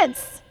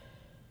ambulance!"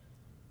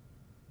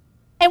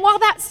 And while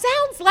that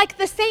sounds like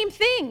the same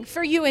thing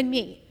for you and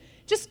me,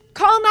 just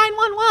call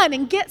 911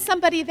 and get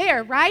somebody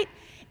there, right?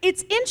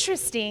 It's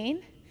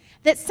interesting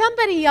that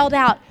somebody yelled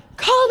out,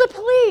 "Call the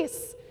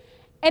police!"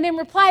 And in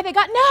reply, they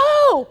got,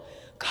 "No,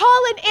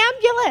 call an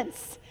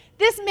ambulance.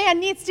 This man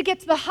needs to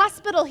get to the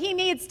hospital. He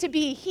needs to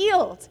be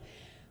healed."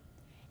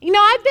 You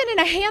know, I've been in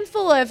a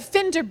handful of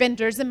fender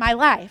benders in my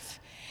life.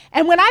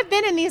 And when I've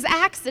been in these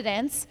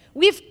accidents,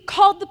 we've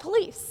called the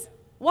police.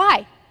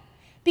 Why?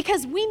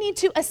 Because we need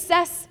to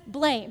assess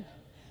blame.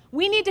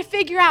 We need to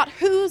figure out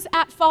who's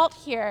at fault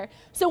here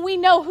so we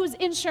know whose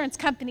insurance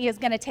company is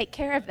going to take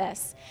care of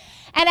this.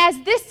 And as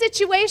this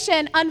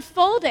situation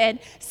unfolded,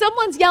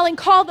 someone's yelling,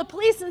 "Call the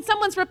police," and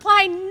someone's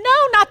replying, "No,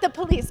 not the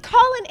police,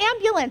 call an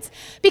ambulance."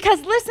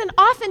 Because listen,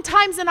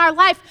 oftentimes in our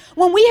life,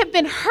 when we have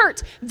been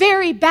hurt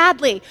very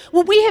badly,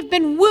 when we have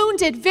been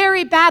wounded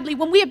very badly,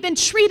 when we have been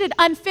treated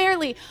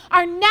unfairly,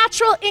 our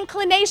natural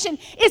inclination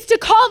is to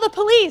call the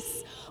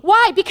police.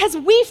 Why? Because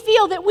we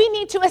feel that we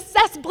need to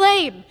assess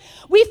blame.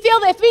 We feel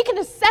that if we can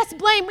assess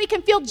blame, we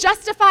can feel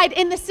justified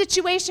in the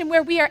situation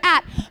where we are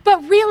at.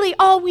 But really,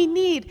 all we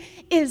need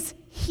is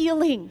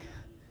healing.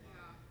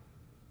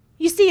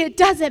 You see, it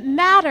doesn't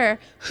matter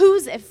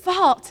who's at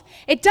fault.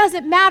 It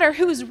doesn't matter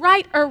who's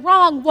right or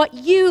wrong. What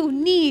you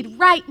need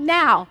right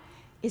now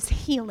is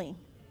healing.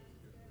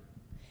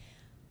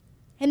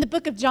 In the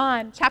book of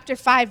John, chapter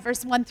 5,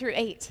 verse 1 through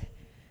 8,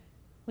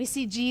 we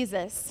see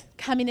Jesus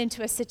coming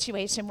into a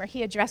situation where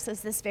he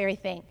addresses this very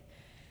thing.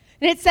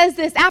 And it says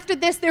this: after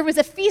this, there was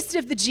a feast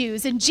of the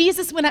Jews, and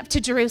Jesus went up to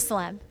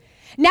Jerusalem.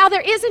 Now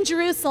there is in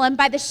Jerusalem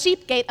by the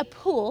sheep gate a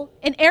pool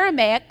in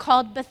Aramaic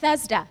called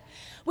Bethesda,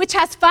 which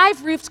has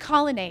 5 roofed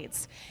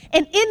colonnades.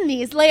 And in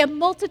these lay a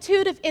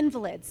multitude of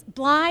invalids,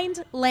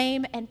 blind,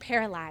 lame, and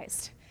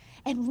paralyzed.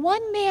 And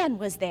one man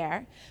was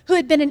there who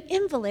had been an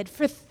invalid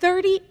for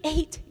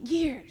 38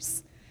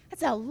 years.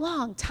 That's a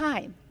long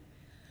time.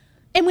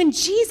 And when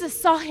Jesus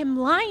saw him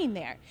lying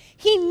there,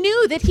 he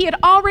knew that he had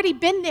already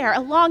been there a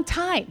long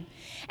time.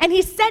 And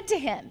he said to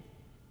him,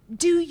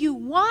 "Do you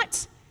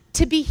want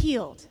to be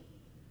healed?"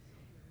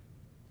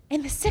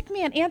 And the sick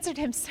man answered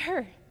him,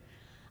 "Sir,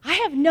 I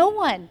have no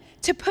one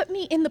to put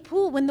me in the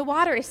pool when the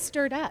water is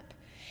stirred up.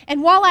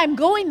 And while I'm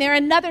going there,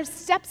 another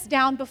steps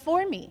down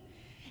before me."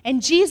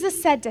 And Jesus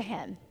said to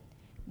him,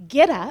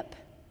 "Get up,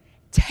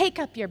 take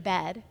up your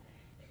bed,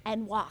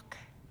 and walk."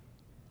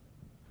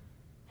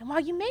 And while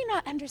you may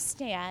not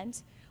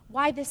understand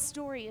why this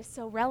story is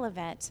so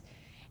relevant,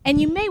 and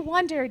you may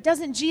wonder,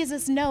 doesn't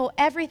Jesus know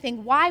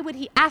everything? Why would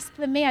he ask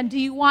the man, "Do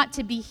you want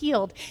to be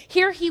healed?"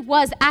 Here he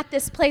was at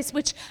this place,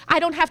 which I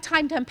don't have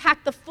time to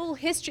unpack the full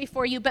history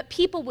for you, but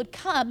people would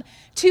come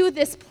to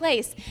this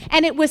place.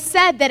 And it was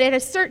said that at a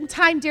certain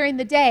time during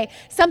the day,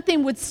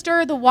 something would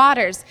stir the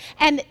waters.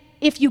 And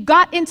if you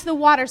got into the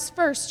waters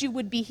first, you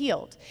would be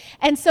healed.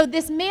 And so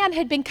this man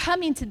had been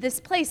coming to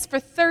this place for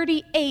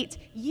 38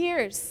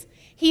 years.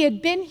 He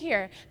had been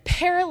here,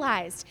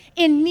 paralyzed,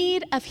 in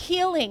need of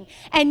healing.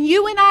 And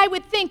you and I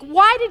would think,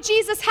 why did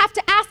Jesus have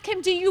to ask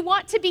him, "Do you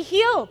want to be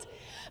healed?"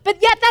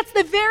 But yet that's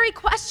the very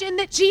question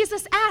that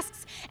Jesus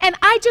asks. And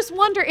I just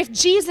wonder if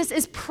Jesus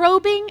is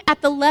probing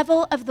at the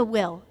level of the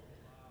will.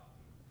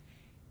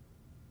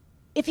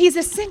 If he's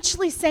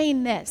essentially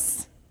saying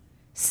this: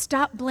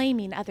 stop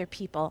blaming other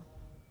people.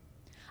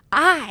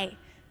 I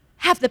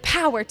have the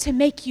power to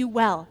make you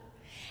well.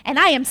 And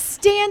I am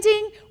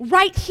standing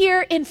right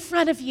here in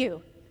front of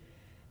you.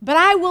 But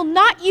I will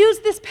not use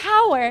this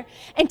power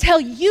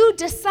until you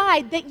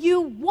decide that you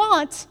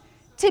want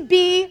to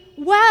be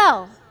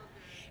well.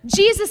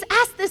 Jesus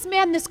asked this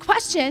man this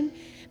question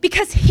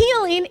because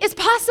healing is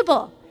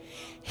possible.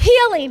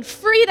 Healing,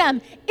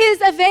 freedom is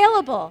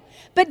available.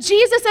 But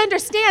Jesus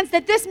understands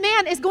that this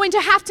man is going to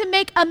have to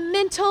make a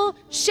mental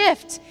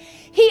shift.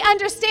 He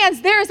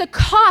understands there is a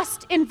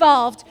cost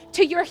involved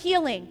to your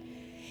healing.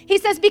 He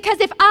says, because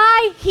if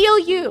I heal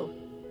you,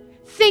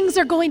 things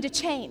are going to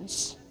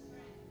change.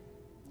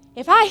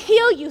 If I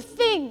heal you,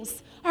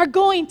 things are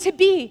going to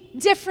be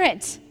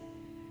different.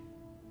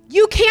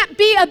 You can't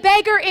be a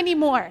beggar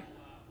anymore.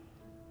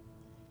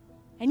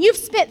 And you've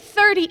spent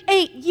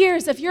 38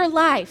 years of your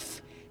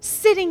life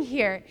sitting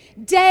here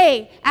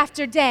day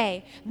after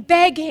day,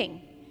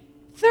 begging.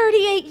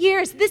 38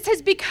 years, this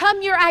has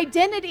become your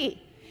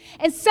identity.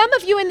 And some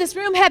of you in this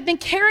room have been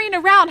carrying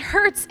around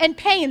hurts and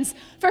pains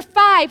for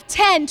 5,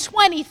 10,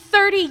 20,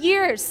 30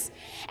 years.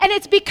 And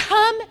it's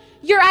become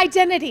your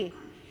identity.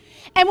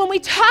 And when we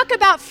talk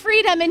about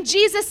freedom and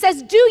Jesus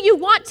says, "Do you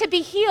want to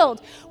be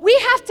healed?" we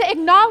have to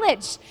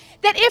acknowledge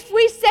that if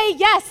we say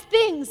yes,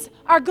 things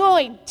are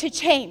going to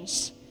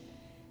change.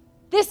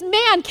 This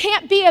man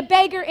can't be a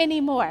beggar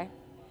anymore.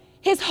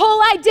 His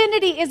whole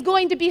identity is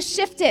going to be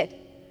shifted.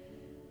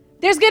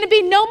 There's going to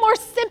be no more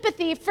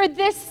sympathy for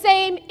this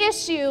same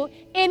issue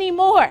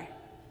anymore.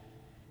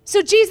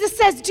 So Jesus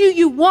says, "Do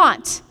you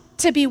want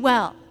to be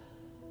well?"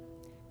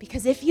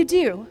 Because if you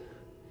do,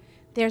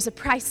 there's a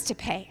price to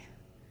pay.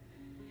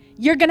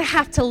 You're going to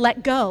have to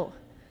let go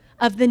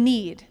of the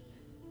need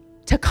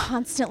to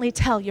constantly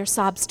tell your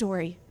sob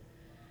story.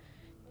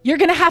 You're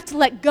going to have to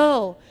let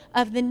go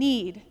of the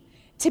need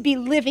to be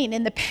living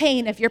in the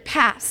pain of your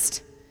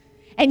past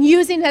and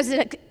using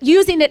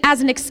it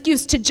as an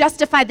excuse to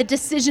justify the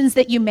decisions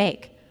that you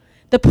make,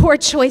 the poor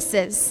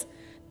choices,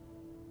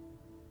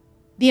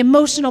 the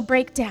emotional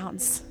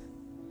breakdowns.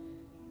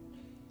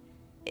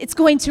 It's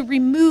going to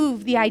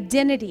remove the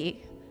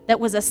identity that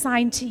was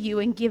assigned to you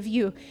and give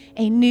you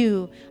a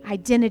new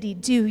identity.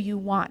 Do you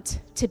want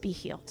to be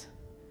healed?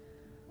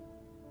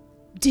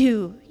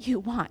 Do you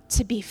want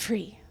to be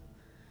free?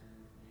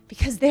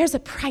 Because there's a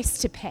price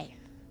to pay.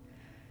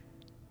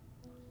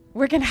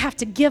 We're going to have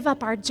to give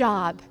up our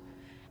job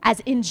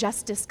as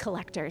injustice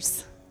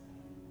collectors.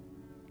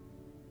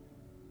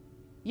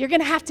 You're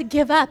going to have to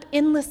give up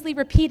endlessly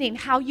repeating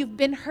how you've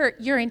been hurt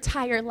your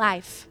entire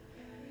life,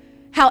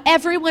 how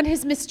everyone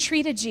has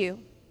mistreated you.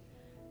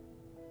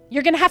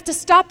 You're going to have to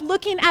stop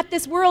looking at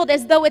this world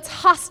as though it's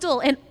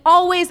hostile and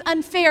always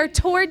unfair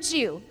towards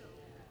you.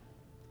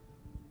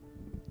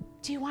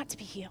 Do you want to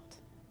be healed?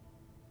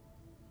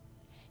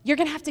 You're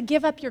going to have to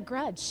give up your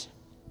grudge.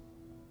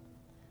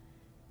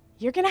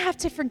 You're going to have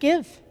to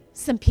forgive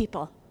some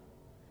people.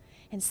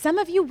 And some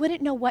of you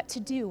wouldn't know what to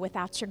do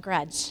without your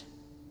grudge.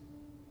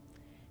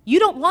 You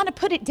don't want to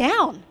put it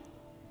down.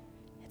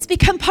 It's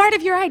become part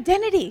of your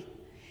identity.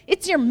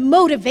 It's your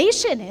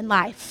motivation in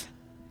life.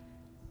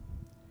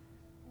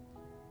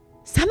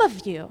 Some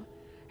of you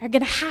are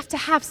going to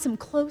have some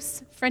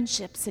close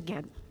friendships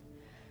again.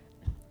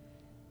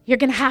 You're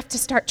going to have to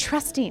start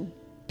trusting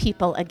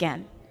people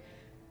again.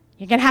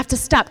 You're going to have to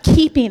stop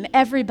keeping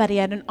everybody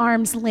at an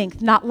arm's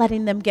length, not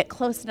letting them get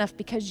close enough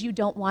because you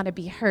don't want to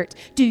be hurt.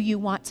 Do you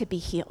want to be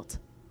healed?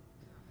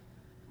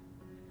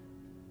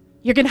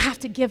 You're going to have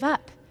to give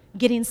up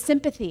getting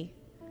sympathy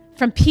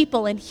from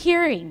people and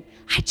hearing,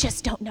 I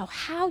just don't know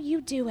how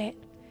you do it.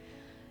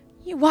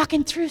 You're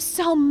walking through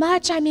so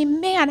much. I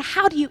mean, man,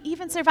 how do you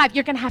even survive?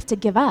 You're going to have to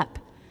give up.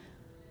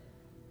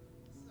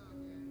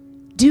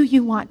 Do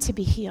you want to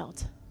be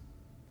healed?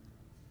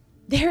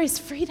 There is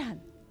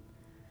freedom.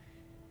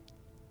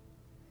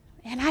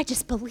 And I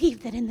just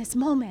believe that in this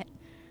moment,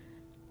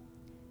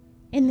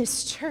 in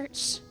this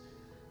church,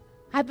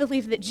 I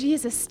believe that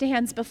Jesus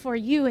stands before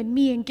you and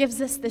me and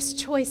gives us this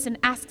choice and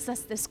asks us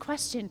this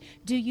question: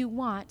 do you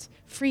want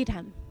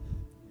freedom?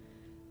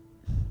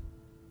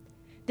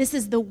 This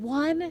is the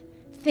one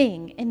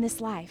thing in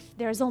this life.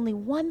 There is only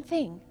one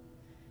thing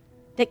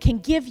that can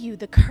give you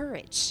the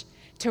courage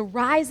to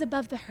rise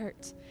above the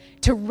hurt,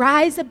 to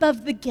rise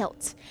above the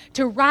guilt,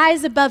 to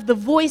rise above the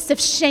voice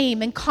of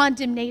shame and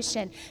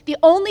condemnation. The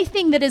only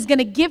thing that is going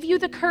to give you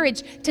the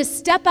courage to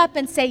step up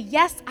and say,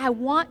 yes, I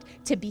want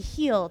to be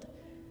healed,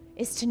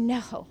 is to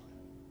know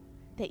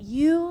that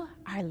you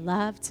are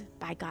loved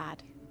by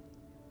God.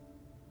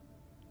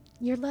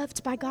 You're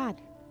loved by God.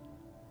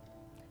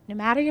 No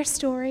matter your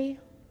story,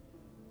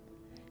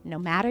 no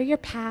matter your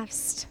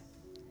past,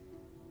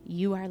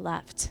 you are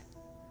loved.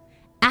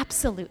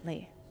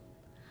 Absolutely.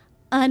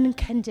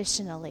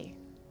 Unconditionally.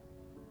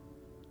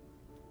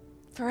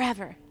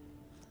 Forever.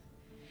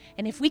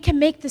 And if we can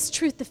make this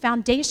truth the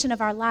foundation of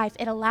our life,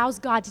 it allows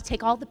God to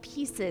take all the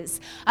pieces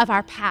of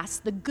our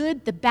past, the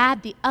good, the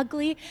bad, the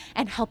ugly,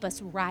 and help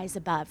us rise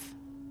above.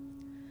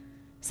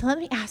 So let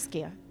me ask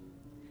you,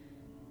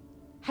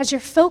 has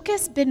your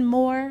focus been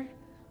more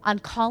on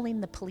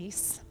calling the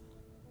police,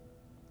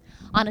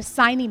 on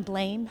assigning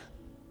blame?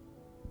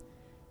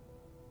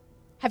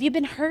 Have you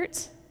been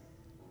hurt?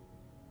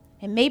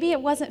 And maybe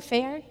it wasn't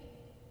fair.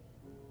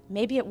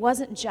 Maybe it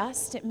wasn't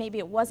just. Maybe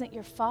it wasn't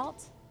your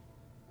fault.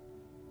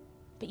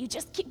 But you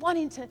just keep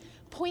wanting to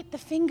point the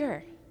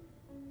finger.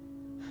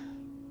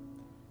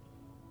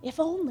 If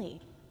only.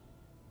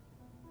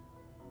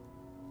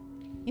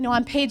 You know,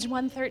 on page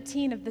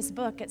 113 of this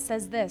book, it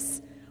says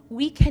this: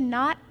 we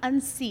cannot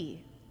unsee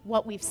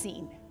what we've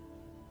seen.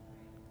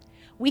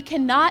 We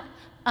cannot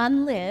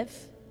unlive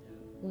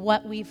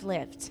what we've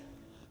lived.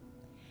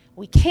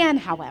 We can,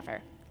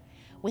 however,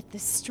 with the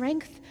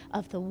strength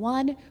of the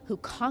one who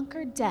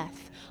conquered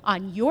death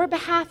on your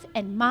behalf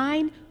and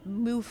mine,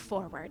 move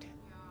forward.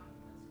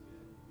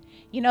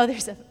 You know,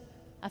 there's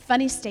a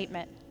funny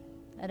statement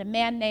that a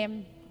man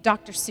named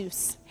Dr.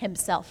 Seuss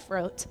himself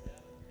wrote.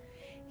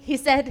 He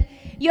said,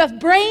 you have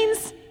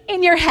brains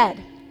in your head.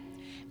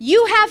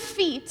 You have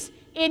feet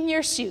in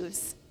your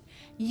shoes.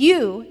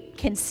 You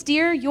can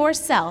steer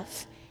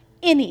yourself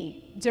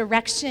any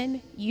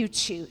direction you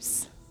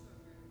choose.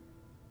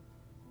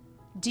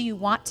 Do you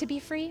want to be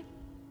free?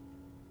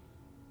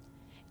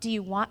 Do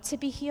you want to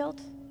be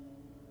healed?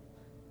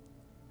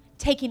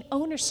 Taking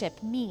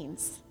ownership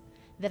means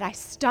that I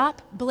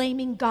stop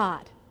blaming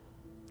God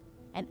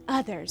and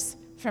others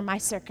for my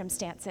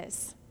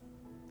circumstances.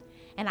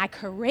 And I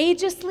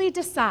courageously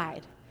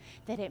decide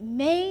that it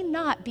may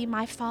not be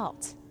my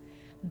fault,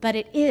 but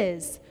it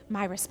is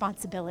my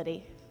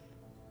responsibility.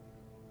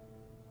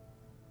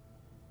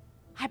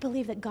 I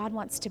believe that God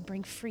wants to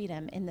bring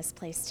freedom in this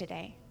place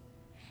today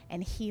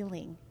and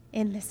healing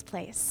in this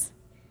place.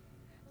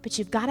 But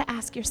you've got to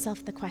ask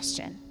yourself the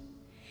question,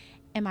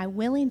 am I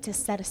willing to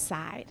set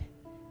aside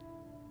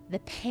the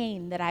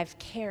pain that I've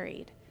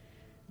carried,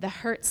 the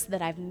hurts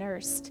that I've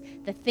nursed,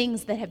 the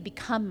things that have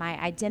become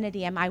my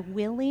identity? Am I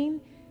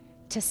willing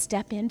to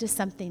step into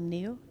something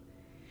new?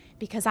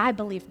 Because I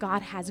believe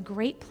God has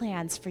great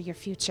plans for your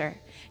future.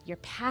 Your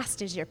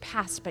past is your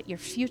past, but your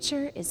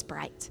future is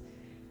bright.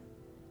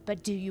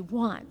 But do you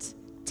want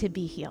to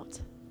be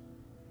healed?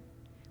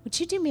 Would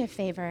you do me a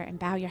favor and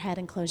bow your head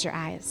and close your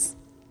eyes?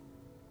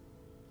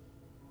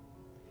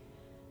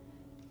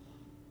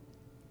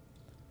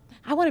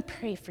 I want to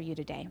pray for you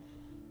today.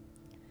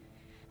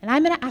 And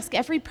I'm going to ask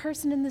every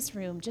person in this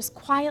room, just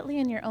quietly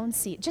in your own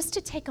seat, just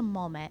to take a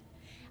moment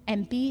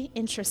and be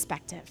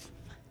introspective.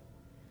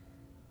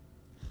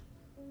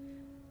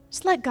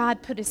 Just let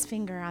God put his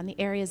finger on the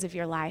areas of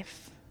your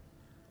life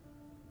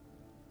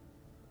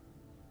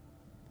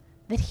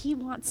that he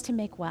wants to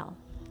make well.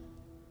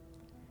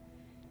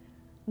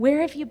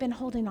 Where have you been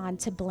holding on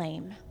to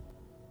blame?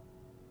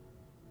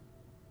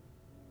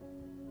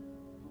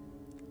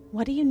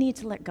 What do you need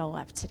to let go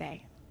of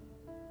today?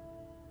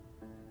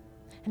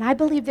 And I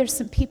believe there's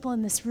some people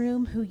in this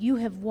room who you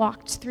have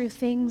walked through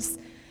things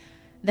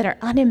that are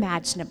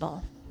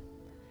unimaginable,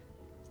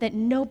 that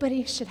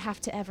nobody should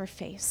have to ever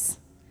face,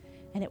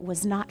 and it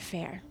was not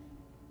fair.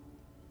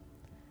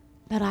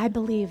 But I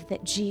believe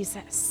that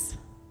Jesus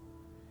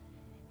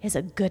is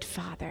a good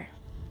Father.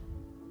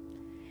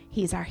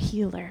 He's our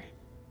healer.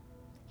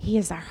 He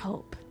is our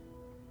hope.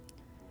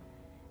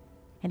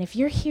 And if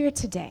you're here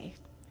today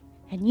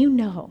and you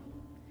know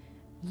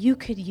you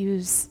could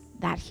use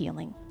that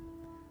healing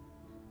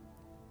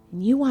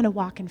and you want to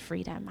walk in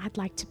freedom, I'd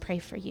like to pray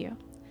for you.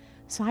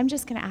 So I'm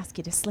just going to ask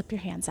you to slip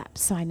your hands up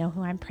so I know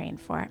who I'm praying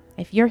for.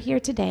 If you're here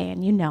today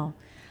and you know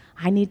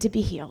I need to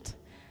be healed,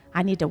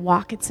 I need to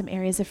walk in some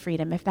areas of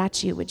freedom. If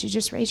that's you, would you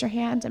just raise your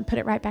hand and put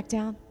it right back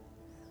down?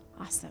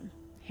 Awesome.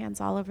 Hands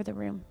all over the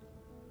room.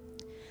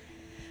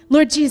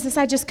 Lord Jesus,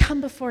 I just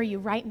come before you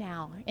right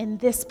now in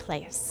this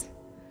place.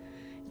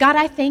 God,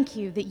 I thank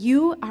you that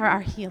you are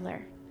our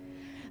healer.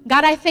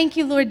 God, I thank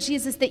you, Lord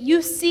Jesus, that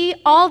you see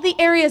all the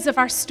areas of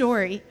our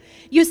story.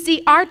 You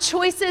see our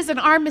choices and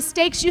our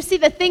mistakes. You see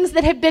the things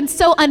that have been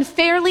so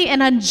unfairly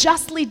and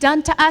unjustly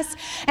done to us.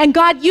 And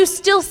God, you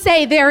still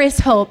say there is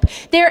hope.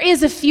 There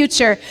is a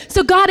future.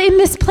 So God, in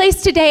this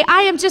place today,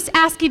 I am just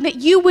asking that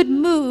you would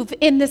move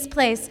in this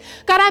place.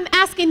 God, I'm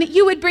asking that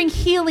you would bring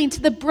healing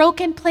to the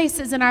broken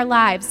places in our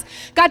lives.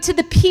 God, to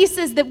the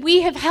pieces that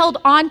we have held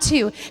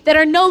onto that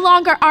are no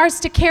longer ours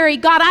to carry.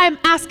 God, I am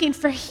asking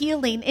for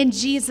healing in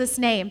Jesus'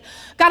 name.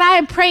 God, I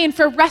am praying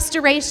for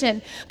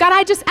restoration. God,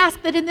 I just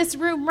ask that in this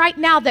room right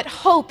now that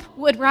hope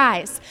would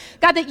rise.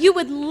 God, that you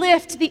would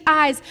lift the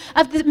eyes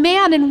of the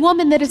man and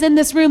woman that is in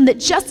this room that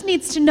just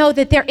needs to know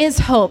that there is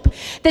hope,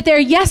 that their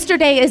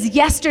yesterday is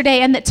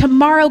yesterday, and that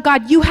tomorrow,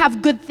 God, you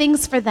have good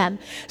things for them.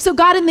 So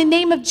God, in the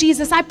name of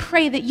Jesus, I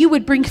pray that you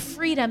would bring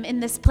freedom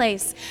in this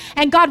place.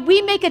 And God,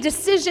 we make a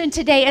decision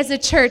today as a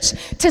church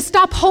to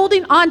stop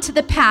holding on to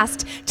the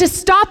past, to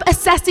stop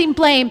assessing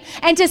blame,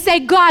 and to say,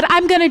 God,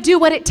 I'm going to do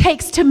what it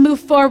takes to move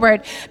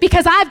forward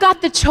because I've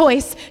got the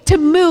choice to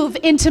move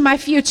into my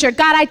future.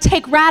 God, I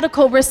take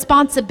radical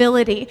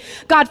responsibility,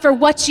 God, for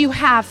what you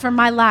have for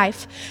my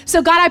life.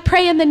 So God, I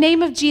pray in the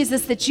name of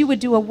Jesus that you would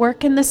do a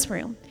work in this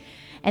room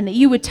and that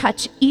you would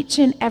touch each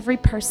and every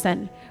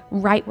person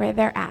right where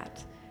they're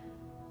at.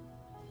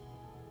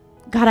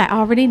 God, I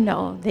already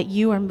know that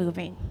you are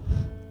moving.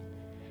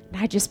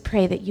 And I just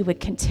pray that you would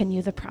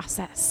continue the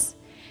process.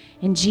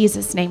 In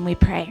Jesus' name we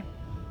pray.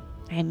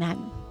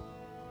 Amen.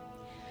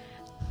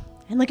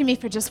 And look at me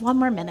for just one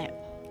more minute.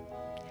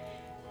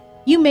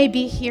 You may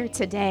be here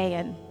today,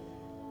 and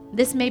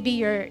this may be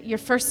your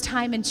first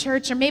time in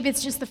church, or maybe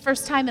it's just the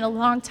first time in a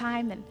long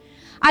time, and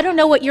I don't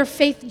know what your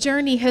faith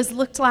journey has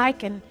looked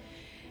like, and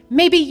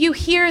maybe you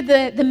hear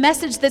the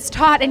message that's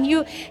taught, and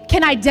you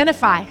can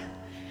identify,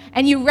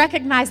 and you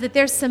recognize that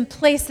there's some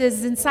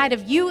places inside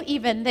of you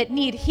even that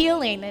need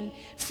healing and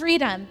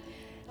freedom.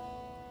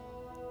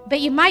 But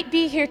you might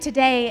be here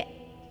today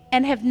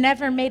and have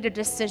never made a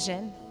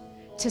decision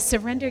to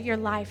surrender your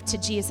life to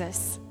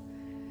Jesus,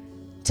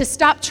 to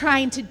stop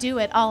trying to do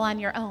it all on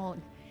your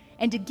own,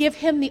 and to give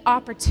him the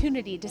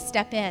opportunity to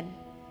step in.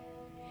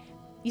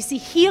 You see,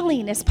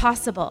 healing is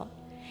possible,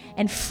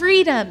 and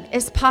freedom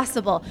is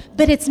possible,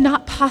 but it's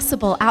not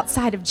possible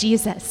outside of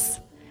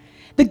Jesus.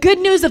 The good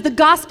news of the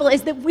gospel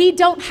is that we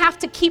don't have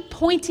to keep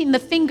pointing the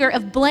finger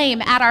of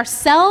blame at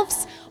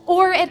ourselves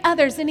or at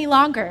others any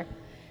longer.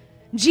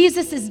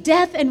 Jesus'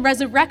 death and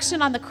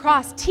resurrection on the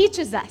cross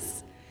teaches us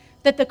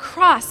that the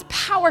cross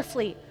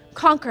powerfully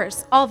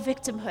conquers all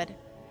victimhood.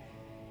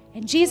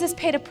 And Jesus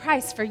paid a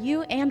price for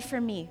you and for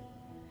me.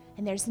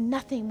 And there's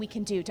nothing we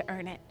can do to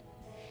earn it.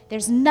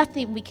 There's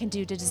nothing we can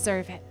do to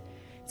deserve it.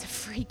 It's a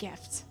free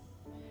gift.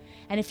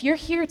 And if you're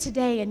here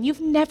today and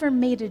you've never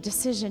made a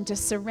decision to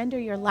surrender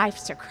your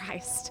life to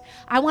Christ,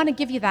 I want to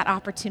give you that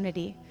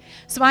opportunity.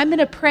 So I'm going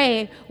to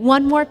pray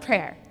one more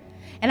prayer.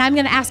 And I'm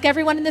going to ask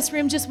everyone in this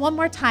room just one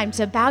more time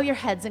to bow your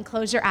heads and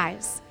close your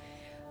eyes.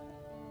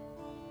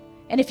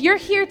 And if you're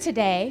here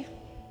today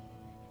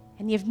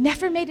and you've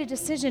never made a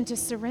decision to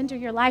surrender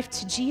your life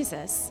to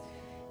Jesus,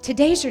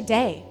 today's your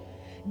day.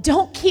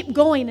 Don't keep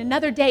going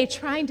another day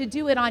trying to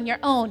do it on your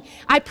own.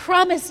 I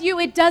promise you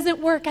it doesn't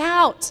work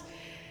out.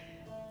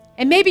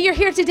 And maybe you're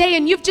here today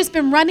and you've just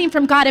been running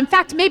from God. In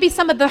fact, maybe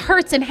some of the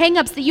hurts and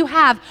hangups that you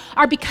have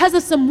are because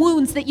of some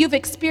wounds that you've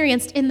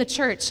experienced in the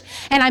church.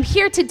 And I'm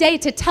here today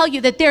to tell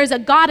you that there is a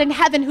God in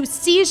heaven who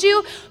sees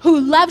you, who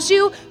loves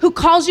you, who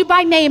calls you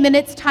by name, and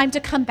it's time to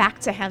come back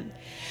to him.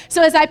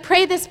 So as I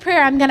pray this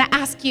prayer, I'm going to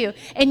ask you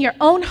in your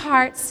own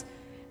hearts,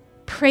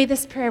 pray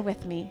this prayer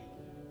with me.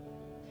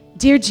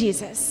 Dear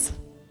Jesus,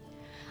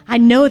 I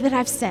know that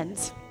I've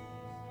sinned.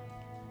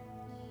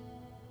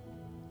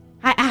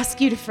 I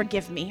ask you to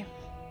forgive me.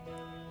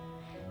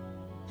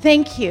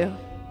 Thank you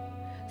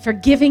for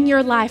giving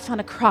your life on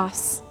a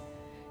cross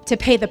to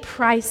pay the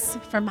price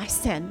for my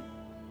sin.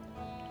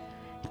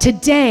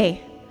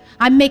 Today,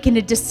 I'm making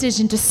a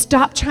decision to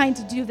stop trying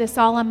to do this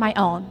all on my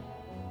own.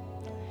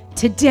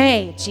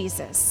 Today,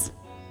 Jesus,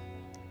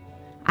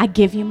 I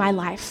give you my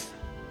life.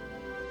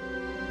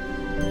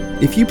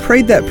 If you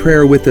prayed that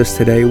prayer with us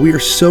today, we are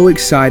so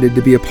excited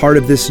to be a part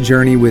of this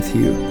journey with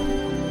you.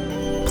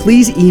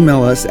 Please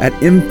email us at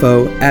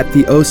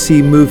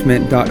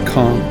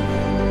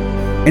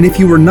info@theocmovement.com. And if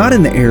you are not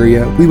in the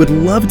area, we would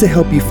love to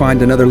help you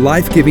find another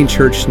life-giving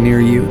church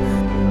near you.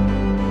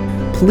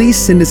 Please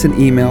send us an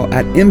email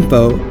at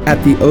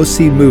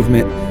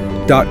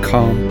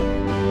info@theocmovement.com.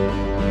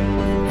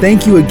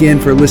 Thank you again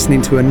for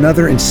listening to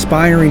another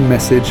inspiring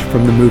message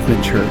from the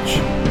Movement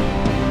Church.